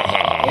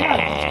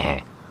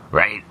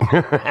 Right?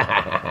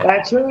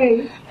 That's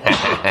right.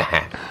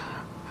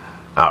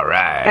 All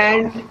right.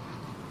 And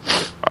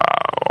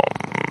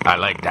I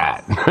like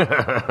that.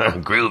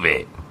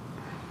 Groovy.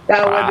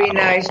 That would be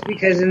nice,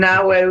 because in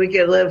that way we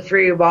could live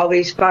free of all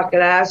these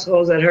fucking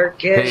assholes that hurt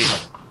kids.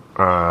 Hey,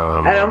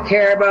 I don't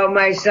care about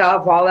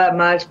myself all that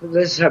much, but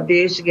this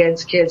abuse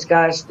against kids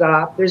gotta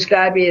stop. There's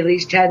gotta be at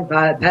least 10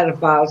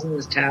 pedophiles in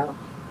this town.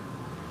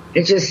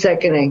 It's just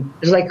sickening.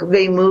 It's like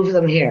they move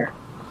them here.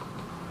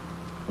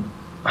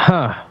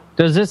 Huh.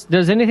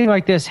 Does anything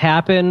like this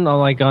happen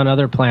on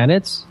other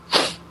planets?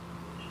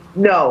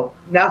 No,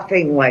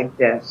 nothing like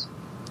this.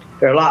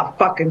 They're a lot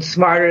fucking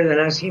smarter than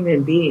us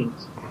human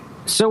beings.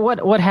 So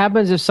what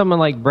happens if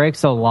someone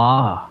breaks a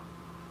law?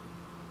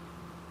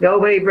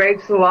 Nobody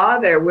breaks the law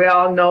there. We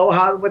all know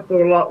what the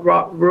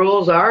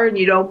rules are, and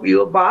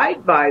you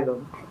abide by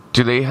them.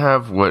 Do they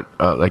have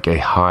like a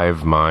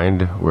hive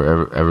mind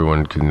where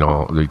everyone can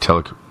all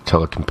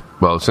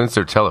well, since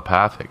they're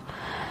telepathic,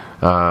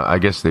 I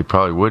guess they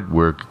probably would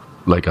work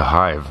like a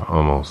hive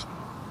almost,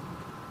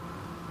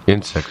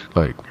 insect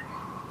like.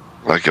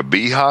 Like a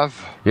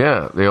beehive?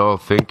 Yeah, they all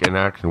think and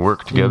act and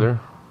work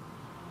together.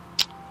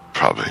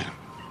 Probably.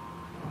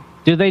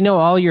 Do they know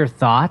all your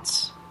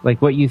thoughts?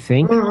 Like what you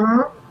think?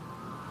 Mm-hmm.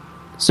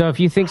 So if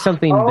you think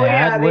something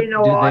bad, they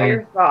know all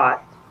your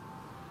thoughts.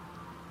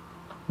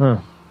 Huh.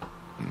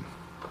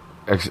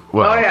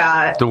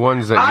 Well, the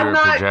ones that you're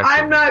projecting.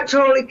 I'm not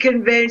totally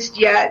convinced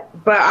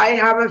yet, but I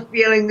have a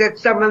feeling that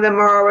some of them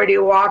are already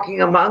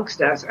walking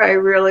amongst us. I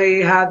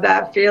really have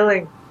that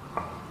feeling.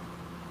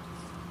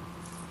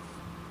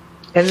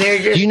 And they're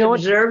just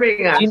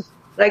observing us.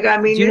 Do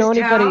you know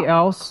anybody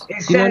else? Do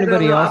you know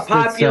anybody else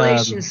that's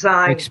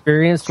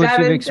experienced what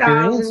you've experienced?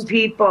 7,000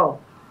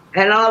 people.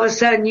 And all of a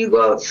sudden you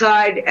go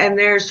outside and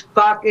there's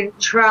fucking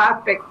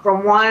traffic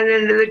from one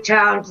end of the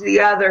town to the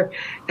other.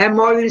 And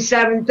more than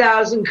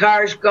 7,000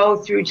 cars go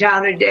through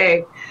town a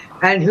day.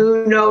 And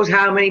who knows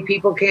how many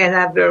people can't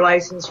have their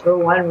license for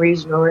one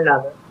reason or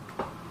another.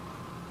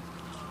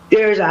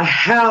 There's a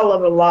hell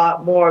of a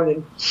lot more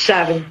than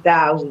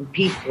 7,000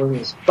 people in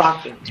this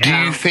fucking town. Do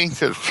you think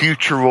the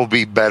future will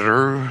be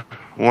better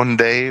one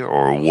day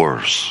or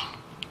worse?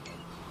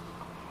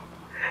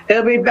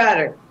 It'll be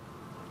better.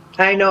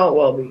 I know it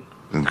will be.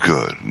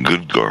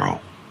 Good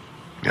girl.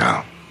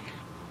 Yeah.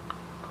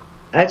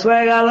 That's what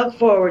I gotta look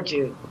forward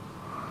to.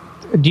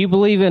 Do you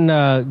believe in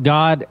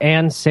God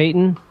and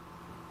Satan?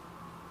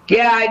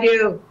 Yeah, I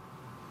do.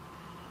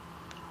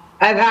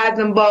 I've had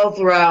them both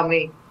around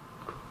me.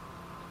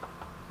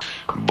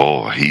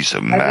 Boy, he's a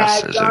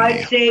mess, isn't he?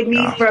 God saved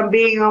me from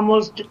being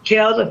almost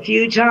killed a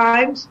few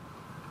times,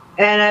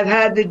 and I've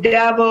had the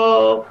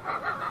devil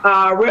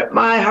rip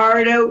my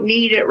heart out and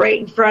eat it right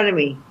in front of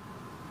me.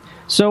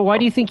 So why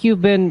do you think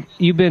you've been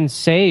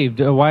saved?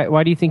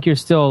 Why do you think you're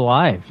still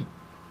alive?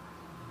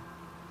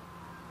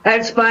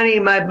 That's funny.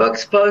 My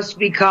book's supposed to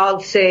be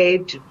called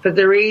Saved, but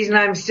the reason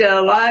I'm still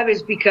alive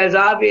is because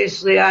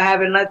obviously I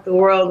haven't let the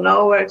world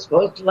know what it's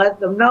supposed to let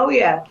them know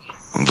yet.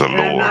 The Lord,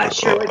 I'm not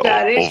sure what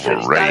that is, but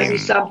it's got to be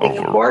something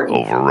important.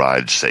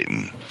 Override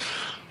Satan.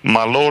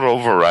 My Lord,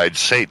 override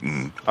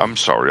Satan. I'm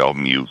sorry, I'll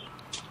mute.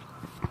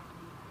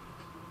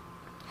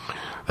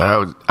 That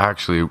was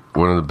actually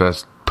one of the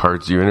best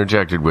parts you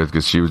interjected with,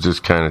 because she was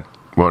just kind of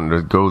wanting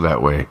to go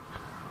that way.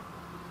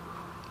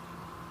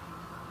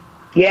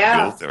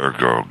 Yeah. Go there,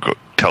 girl. Go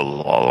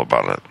tell all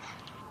about it.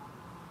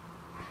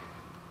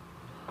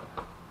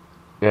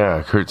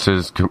 Yeah, Kurt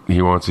says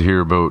he wants to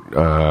hear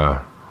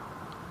about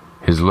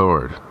his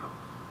Lord.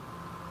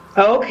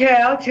 Okay,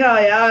 I'll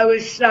tell you. I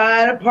was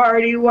at a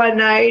party one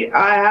night.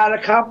 I had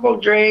a couple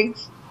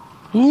drinks.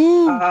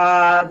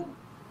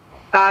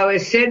 I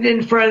was sitting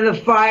in front of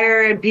the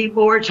fire and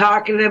people were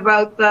talking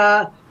about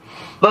the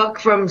book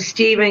from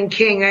Stephen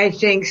King, I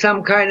think,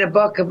 some kind of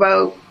book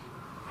about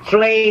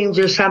flames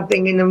or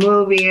something in the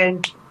movie,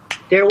 and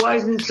there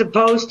wasn't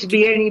supposed to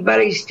be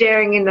anybody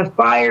staring in the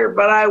fire,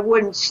 but I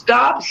wouldn't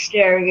stop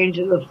staring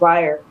into the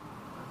fire.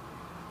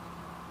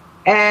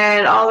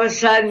 And all of a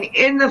sudden,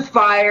 in the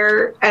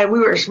fire, and we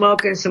were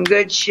smoking some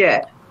good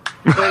shit.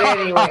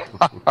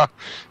 But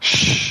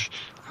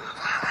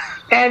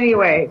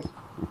anyway,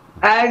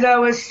 as I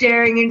was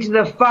staring into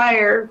the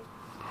fire,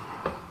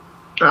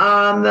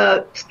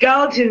 the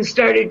skeletons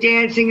started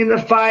dancing in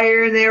the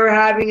fire, and they were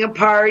having a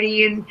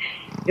party, and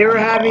they were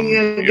having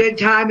a good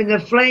time in the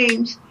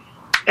flames.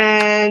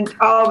 And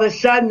all of a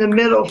sudden, the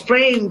middle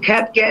flame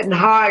kept getting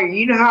higher.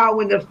 You know how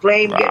when the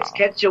flame gets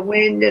catch a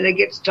wind and it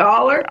gets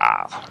taller?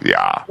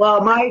 Yeah.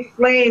 Well, my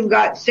flame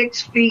got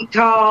 6 feet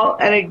tall,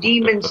 and a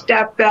demon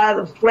stepped out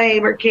of the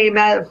flame or came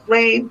out of the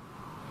flame,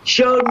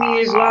 showed me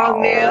his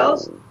long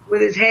nails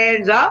with his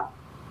hands up,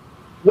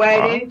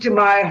 went into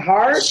my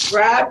heart,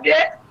 grabbed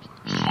it,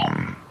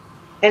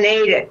 and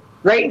ate it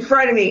right in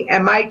front of me.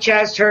 And my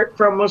chest hurt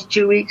for almost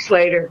 2 weeks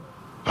later.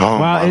 Oh,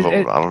 wow, I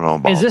don't know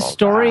about is this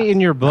story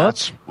in your book?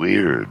 That's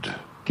weird.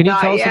 Can you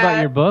tell us about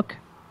your book?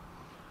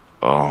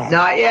 Oh,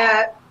 not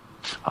yet.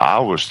 I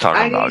was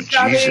talking about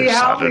Jesus. I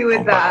help me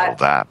with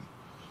that.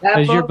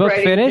 Is your book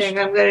finished?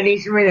 I'm going to need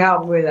somebody to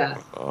help me with that.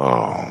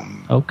 Oh,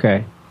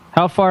 okay.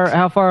 How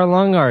far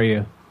along are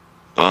you?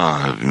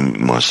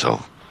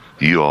 Myself.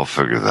 You all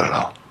figure that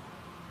out.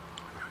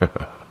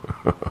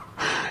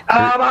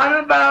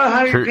 I'm about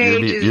 100 Kurt,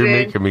 pages you're in.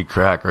 making me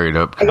crack right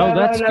up. Oh,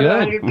 that's good.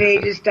 100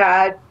 pages,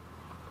 Todd.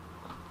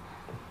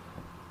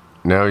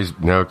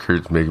 Now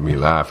Kurt's making me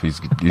laugh. He's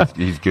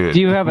good. Do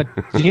you have a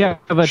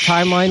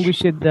timeline we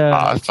should?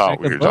 I thought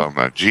we were talking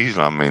about Jesus.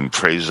 I mean,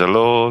 praise the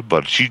Lord.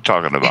 But she's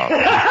talking about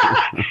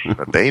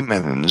the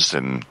demons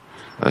and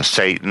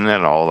Satan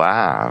and all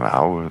that.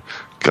 I was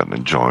gonna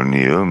join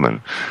you,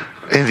 but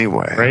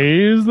anyway.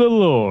 Praise the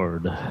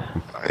Lord.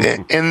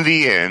 In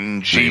the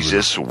end,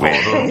 Jesus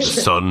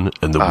wins. Son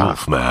and the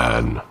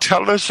Wolfman.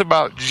 Tell us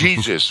about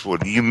Jesus.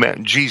 What you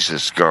met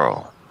Jesus,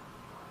 girl?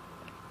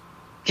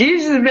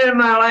 Jesus has been in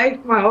my life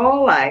my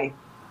whole life.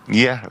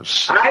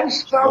 Yes. I've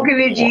spoken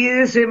to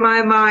Jesus in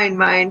my mind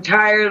my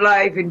entire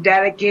life and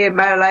dedicated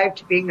my life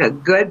to being a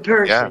good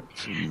person.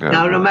 Yeah.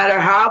 Now, no matter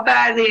how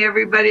badly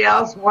everybody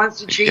else wants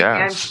to treat me,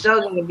 I'm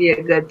still going to be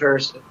a good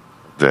person.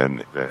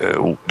 Then,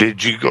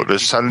 did you go to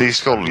Sunday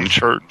school and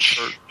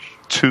church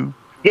too?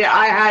 Yeah,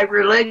 I had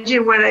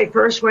religion when I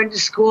first went to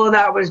school.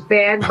 That was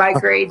banned by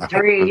grade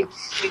 3.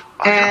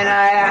 And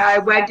I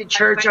went to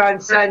church on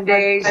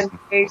Sundays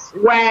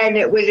when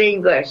it was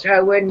English.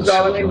 I wouldn't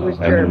go if it was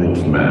German.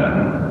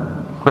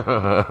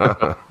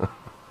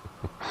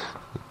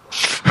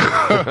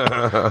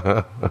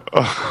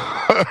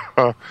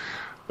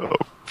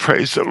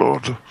 Praise the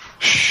Lord.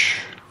 Shh.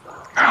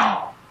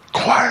 Now,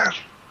 quiet.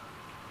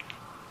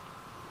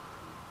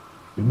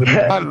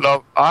 I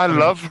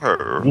love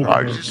her.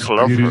 I just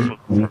love her.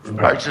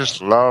 I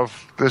just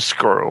love this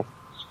girl.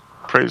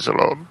 Praise the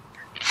Lord.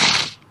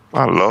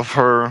 I love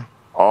her.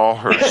 All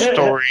her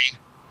story.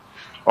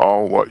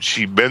 All what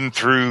she been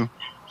through.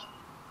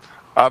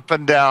 Up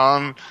and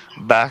down,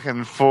 back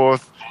and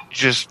forth.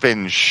 Just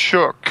been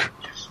shook.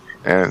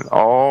 And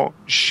all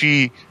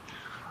she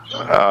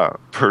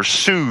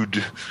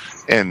pursued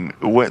and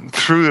went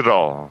through it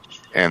all.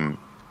 And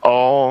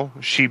all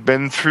she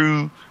been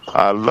through.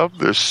 I love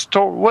this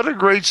story. What a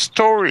great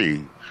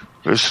story.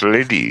 This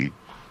lady.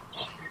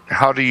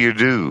 How do you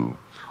do?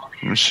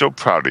 I'm so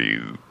proud of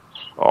you.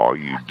 All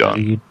you've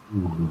done.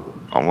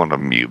 I want to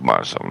mute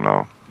myself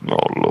now. No,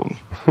 Lord.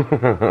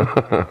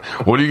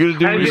 What are you going to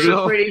do with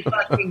yourself? I'm pretty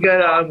fucking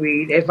good on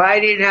weed. If I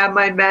didn't have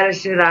my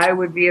medicine, I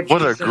would be a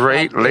What a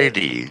great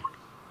lady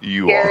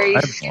you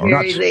are.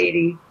 Scary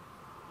lady.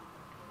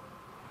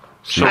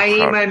 So I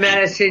need my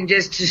medicine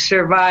just to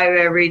survive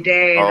every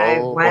day. And I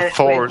went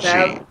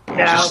Thorazine.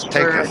 Just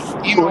take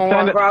it. You know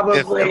what?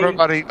 If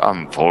everybody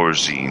on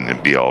Thorazine,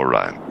 it'd be all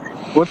right.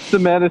 What's the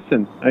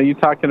medicine? Are you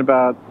talking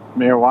about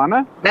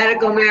marijuana?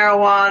 Medical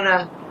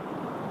marijuana.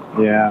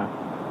 Yeah.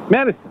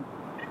 Medicine.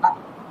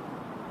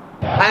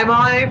 I'm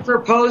on it for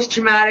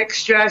post-traumatic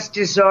stress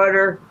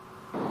disorder.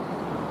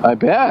 I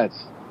bet.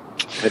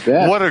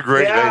 What a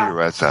great lady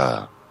right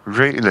there.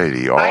 Great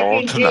lady, all I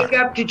can tonight. take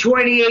up to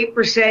 28%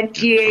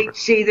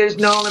 THC. There's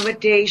no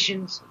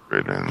limitations.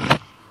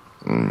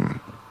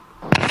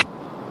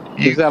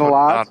 Is that a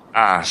lot? Not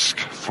ask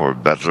for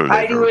better.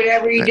 I do it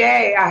every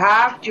day. I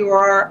have to,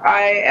 or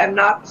I am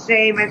not the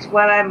same as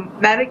when I'm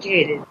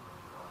medicated.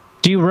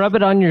 Do you rub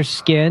it on your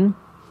skin?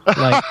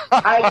 Like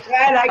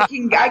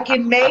I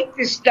can make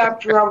the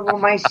stuff to rub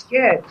on my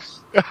skin.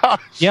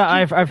 Yeah,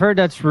 I've heard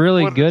that's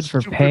really good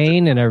for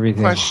pain and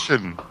everything.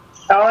 Question.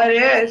 Oh, it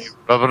is.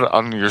 Rub it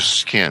on your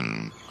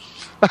skin.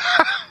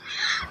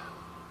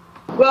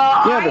 Well,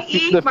 I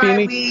eat my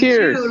weed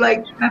too.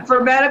 Like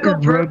for medical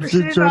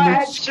purposes, I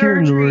had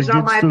surgeries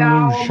on my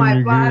bowel,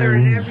 my bladder,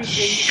 and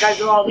everything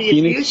because of all the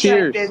abuse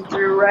I've been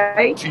through.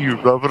 Right? You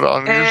rub it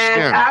on your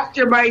skin. And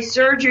after my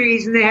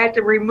surgeries, and they had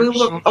to remove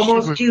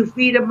almost 2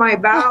 feet of my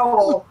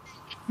bowel,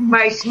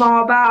 my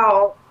small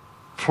bowel.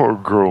 Poor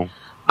girl.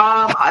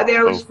 They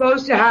were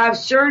supposed to have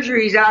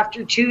surgeries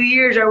after 2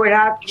 years. I would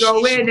have to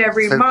go in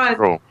every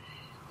month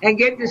and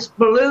get this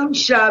balloon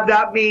shoved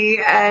up me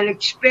and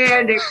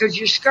expand it because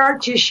your scar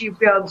tissue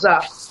builds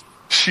up.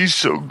 She's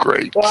so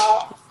great.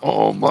 Well,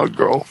 oh, my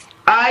girl.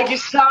 I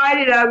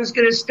decided I was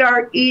going to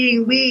start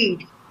eating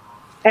weed.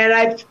 And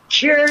I've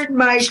cured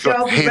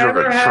myself from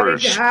ever having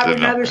to have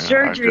another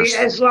surgery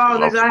as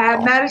long as I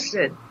have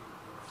medicine.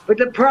 But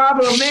the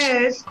problem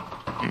is,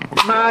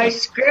 my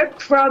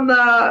script from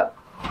the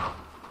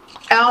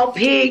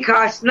LP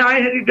costs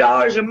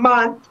 $900 a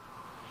month.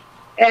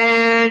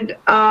 And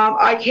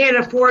I can't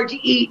afford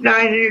to eat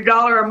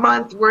 $900 a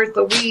month worth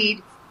of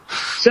weed.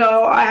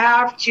 So I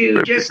have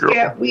to just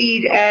get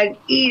weed and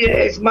eat it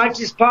as much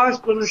as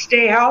possible to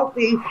stay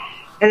healthy.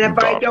 And if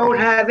I don't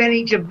have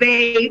any to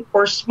vape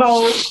or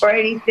smoke or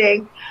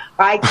anything,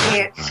 I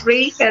can't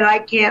sleep and I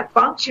can't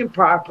function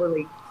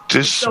properly.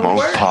 Just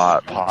smoke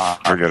pot.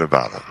 Forget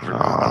about it.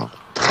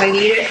 I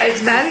need it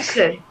as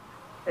medicine.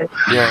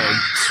 Yeah,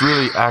 it's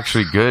really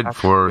actually good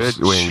for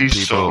when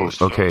people.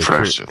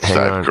 Hang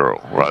on,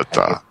 girl, right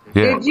there.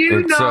 Yeah, did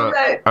you know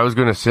that I was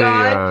going to say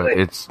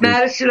it's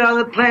medicine on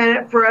the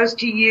planet for us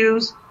to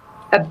use?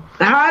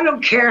 I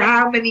don't care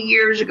how many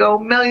years ago,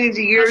 millions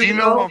of years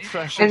ago,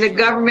 and the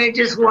government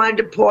just wanted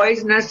to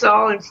poison us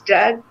all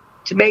instead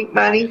to make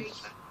money.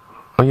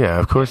 Oh yeah,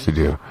 of course they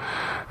do.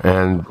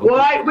 And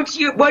what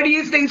do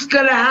you think's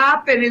going to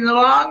happen in the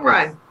long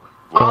run?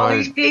 All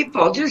these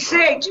people, just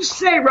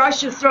say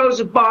Russia throws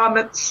a bomb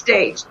at the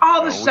States.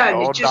 All of a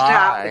sudden, it just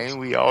happens.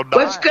 We all die.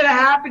 What's going to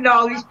happen to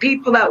all these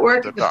people that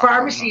work at the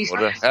pharmacies?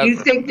 You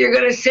think they're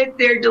going to sit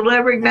there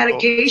delivering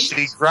medications?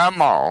 See,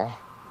 Grandma.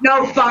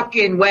 No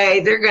fucking way.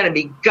 They're going to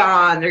be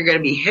gone. They're going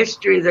to be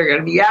history. They're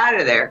going to be out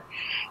of there.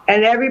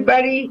 And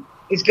everybody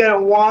is going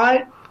to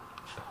want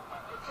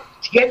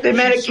to get the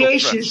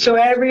medication. So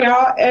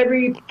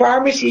every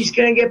pharmacy is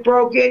going to get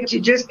broke into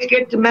just to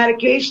get the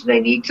medication they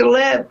need to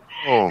live.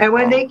 And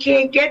when they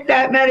can't get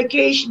that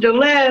medication to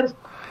live,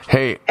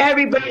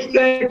 everybody's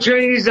going to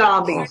turn into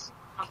zombies.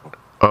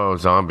 Oh,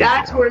 zombies.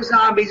 That's where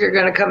zombies are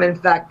going to come in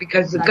fact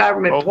because the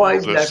government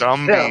poisoned us.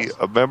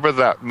 Remember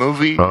that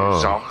movie?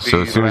 So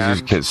as soon as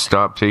you can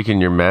stop taking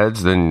your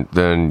meds,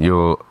 then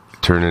you'll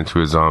turn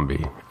into a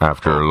zombie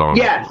after a long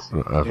time.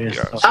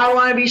 Yes. I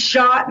want to be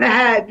shot in the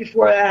head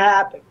before that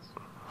happens.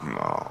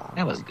 No.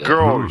 That was good.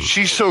 Girl,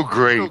 she's so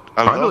great.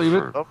 I believe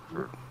it.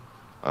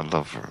 I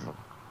love her.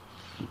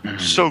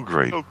 So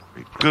great.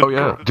 Good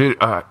girl. Dude,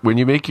 when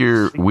you make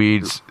your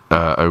weeds,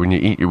 when you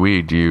eat your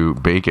weed, do you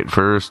bake it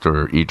first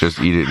or just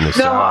eat it in the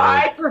salad? No,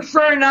 I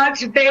prefer not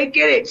to bake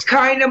it. It's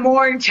kind of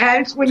more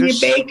intense when you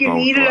bake and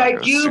eat it. I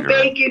do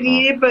bake and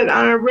eat it, but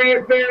on a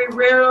very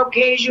rare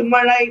occasion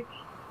when I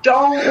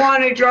don't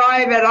want to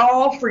drive at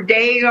all for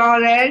days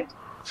on end,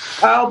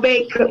 I'll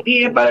bake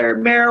peanut butter,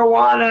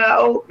 marijuana,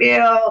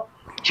 oatmeal,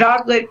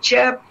 chocolate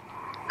chip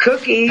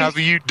cookies. Have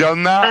you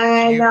done that?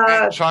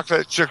 And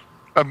chocolate chip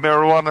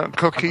marijuana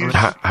cookies?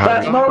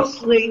 But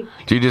mostly.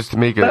 Do you just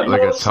make a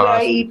tossed?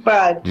 I eat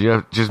bud. Do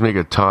you just make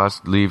a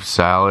tossed leaf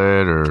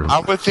salad or? I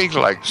would think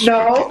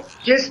no,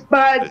 just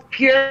bud,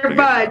 pure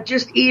bud.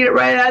 Just eat it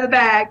right out of the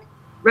bag,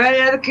 right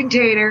out of the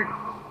container.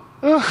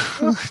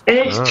 And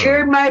it's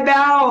cured my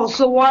bowels.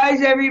 So why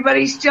is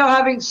everybody still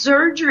having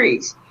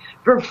surgeries?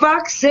 For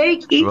fuck's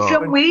sake, eat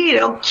some weed.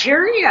 It'll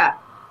cure you.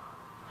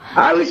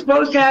 I was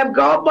supposed to have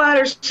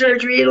gallbladder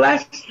surgery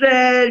less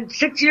than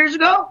 6 years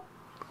ago.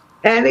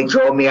 And they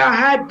told me I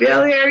had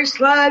biliary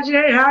sludge and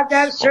I had to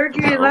have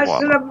surgery in less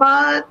than a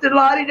month and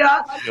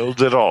la-di-da.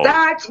 Killed it all.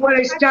 That's when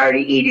I started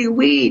eating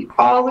weed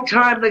all the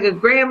time, like a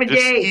gram a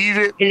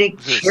day. And it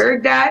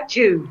cured that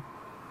too.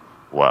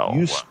 Wow.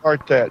 You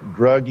start that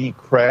druggy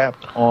crap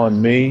on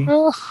me,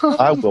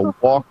 I will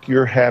walk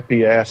your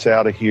happy ass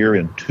out of here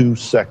in 2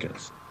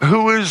 seconds.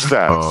 Who is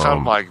that?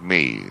 Sound like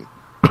me.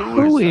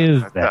 Who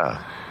is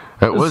that?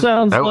 It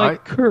sounds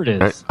like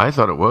Curtis. I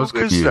thought it was Who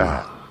is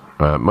that?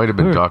 It might have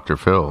been Dr.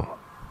 Phil.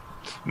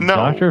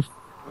 No.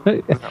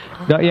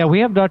 Yeah, we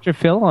have Dr.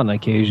 Phil on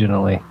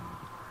occasionally.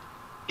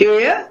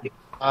 Yeah?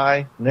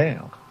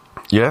 Now.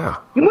 Yeah.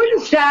 You know what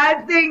the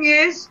sad thing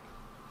is?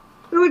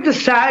 You know what the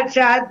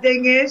sad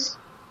thing is?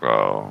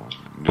 Oh.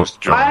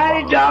 I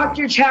had a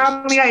doctor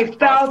tell me I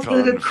fell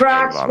through the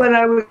cracks when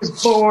I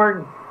was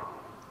born.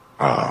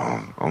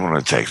 Oh, I'm going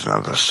to take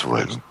another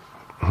swig.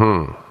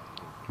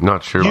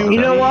 Not sure. You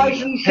know why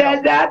she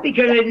said that?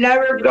 Because I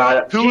never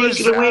got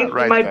taken away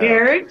from my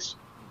parents.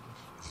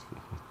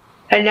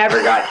 I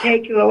never got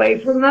taken away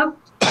from them.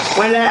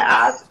 When I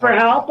asked for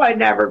help, I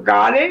never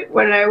got it.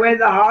 When I went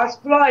to the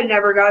hospital, I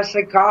never got a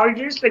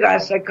psychologist. I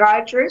got a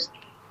psychiatrist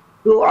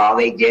who all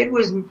they did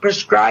was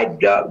prescribe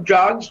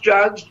drugs.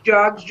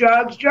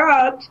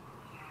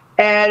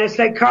 And a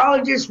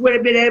psychologist would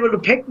have been able to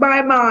pick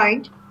my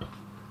mind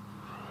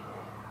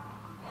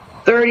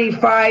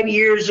 35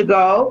 years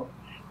ago,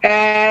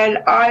 and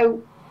I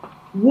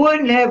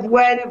wouldn't have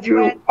went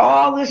through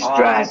all the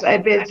stress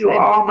I've been through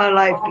all my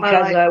life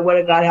because I would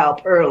have got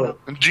help early.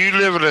 Do you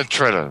live in a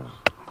trailer?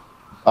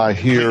 I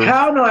hear.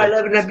 Hell no, I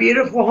live in a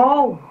beautiful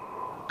home.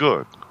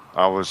 Good.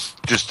 When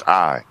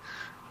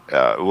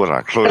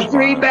I close a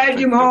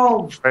 3-bedroom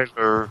home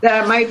trailer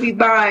that I might be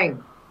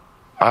buying.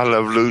 I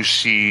Love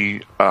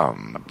Lucy,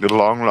 the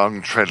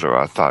long trailer.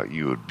 I thought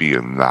you would be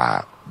in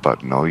that,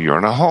 but no, you're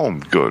in a home.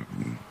 Good.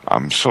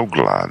 I'm so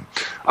glad.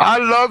 I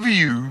love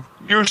you.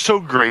 You're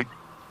so great,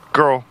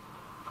 girl.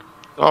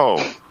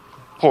 Oh,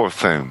 poor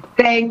thing.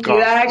 Thank you.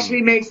 That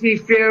actually makes me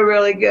feel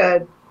really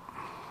good.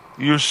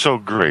 You're so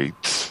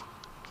great.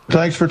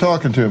 Thanks for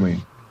talking to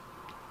me.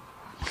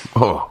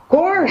 Oh, of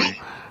course.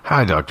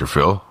 Hi, Dr.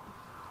 Phil.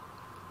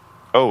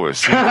 Oh,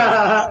 is he?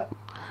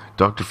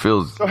 Dr.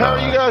 Phil's. So how are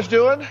you guys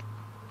doing?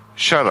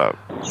 Shut up.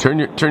 Turn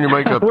your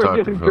mic up, We're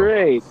Dr. doing Phil.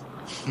 great.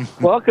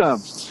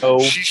 Welcome.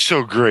 Oh, she's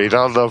so great.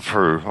 I love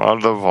her. I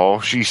love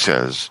all she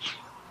says.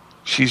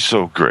 She's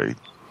so great.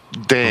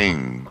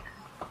 Dang.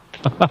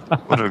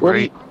 What a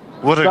great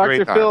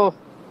Dr. Phil,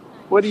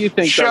 what do you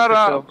think, Shut Dr.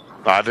 up. Phil?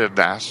 I didn't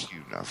ask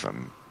you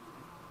nothing.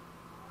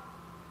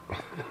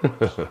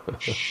 Let's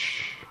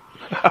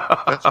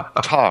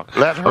talk.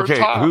 Let her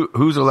talk.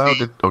 Who's allowed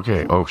to?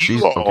 Okay. Oh,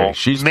 she's okay.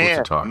 She's supposed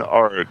to talk.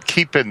 Or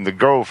keeping the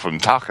girl from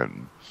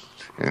talking,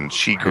 and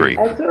she great.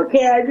 That's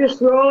okay. I'm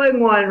just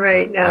rolling one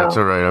right now. That's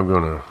all right. I'm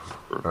gonna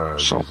do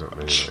something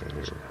right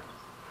here.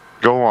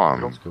 Go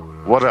on.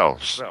 What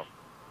else?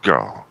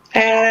 Go.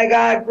 And I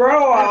got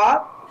Grow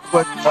Up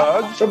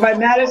for my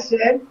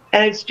medicine,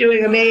 and it's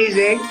doing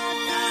amazing.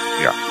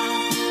 Yeah.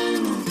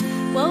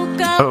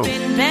 Oh,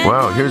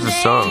 wow. Here's a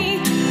song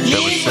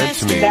that was sent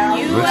to me.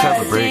 Let's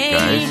have a break,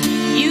 guys.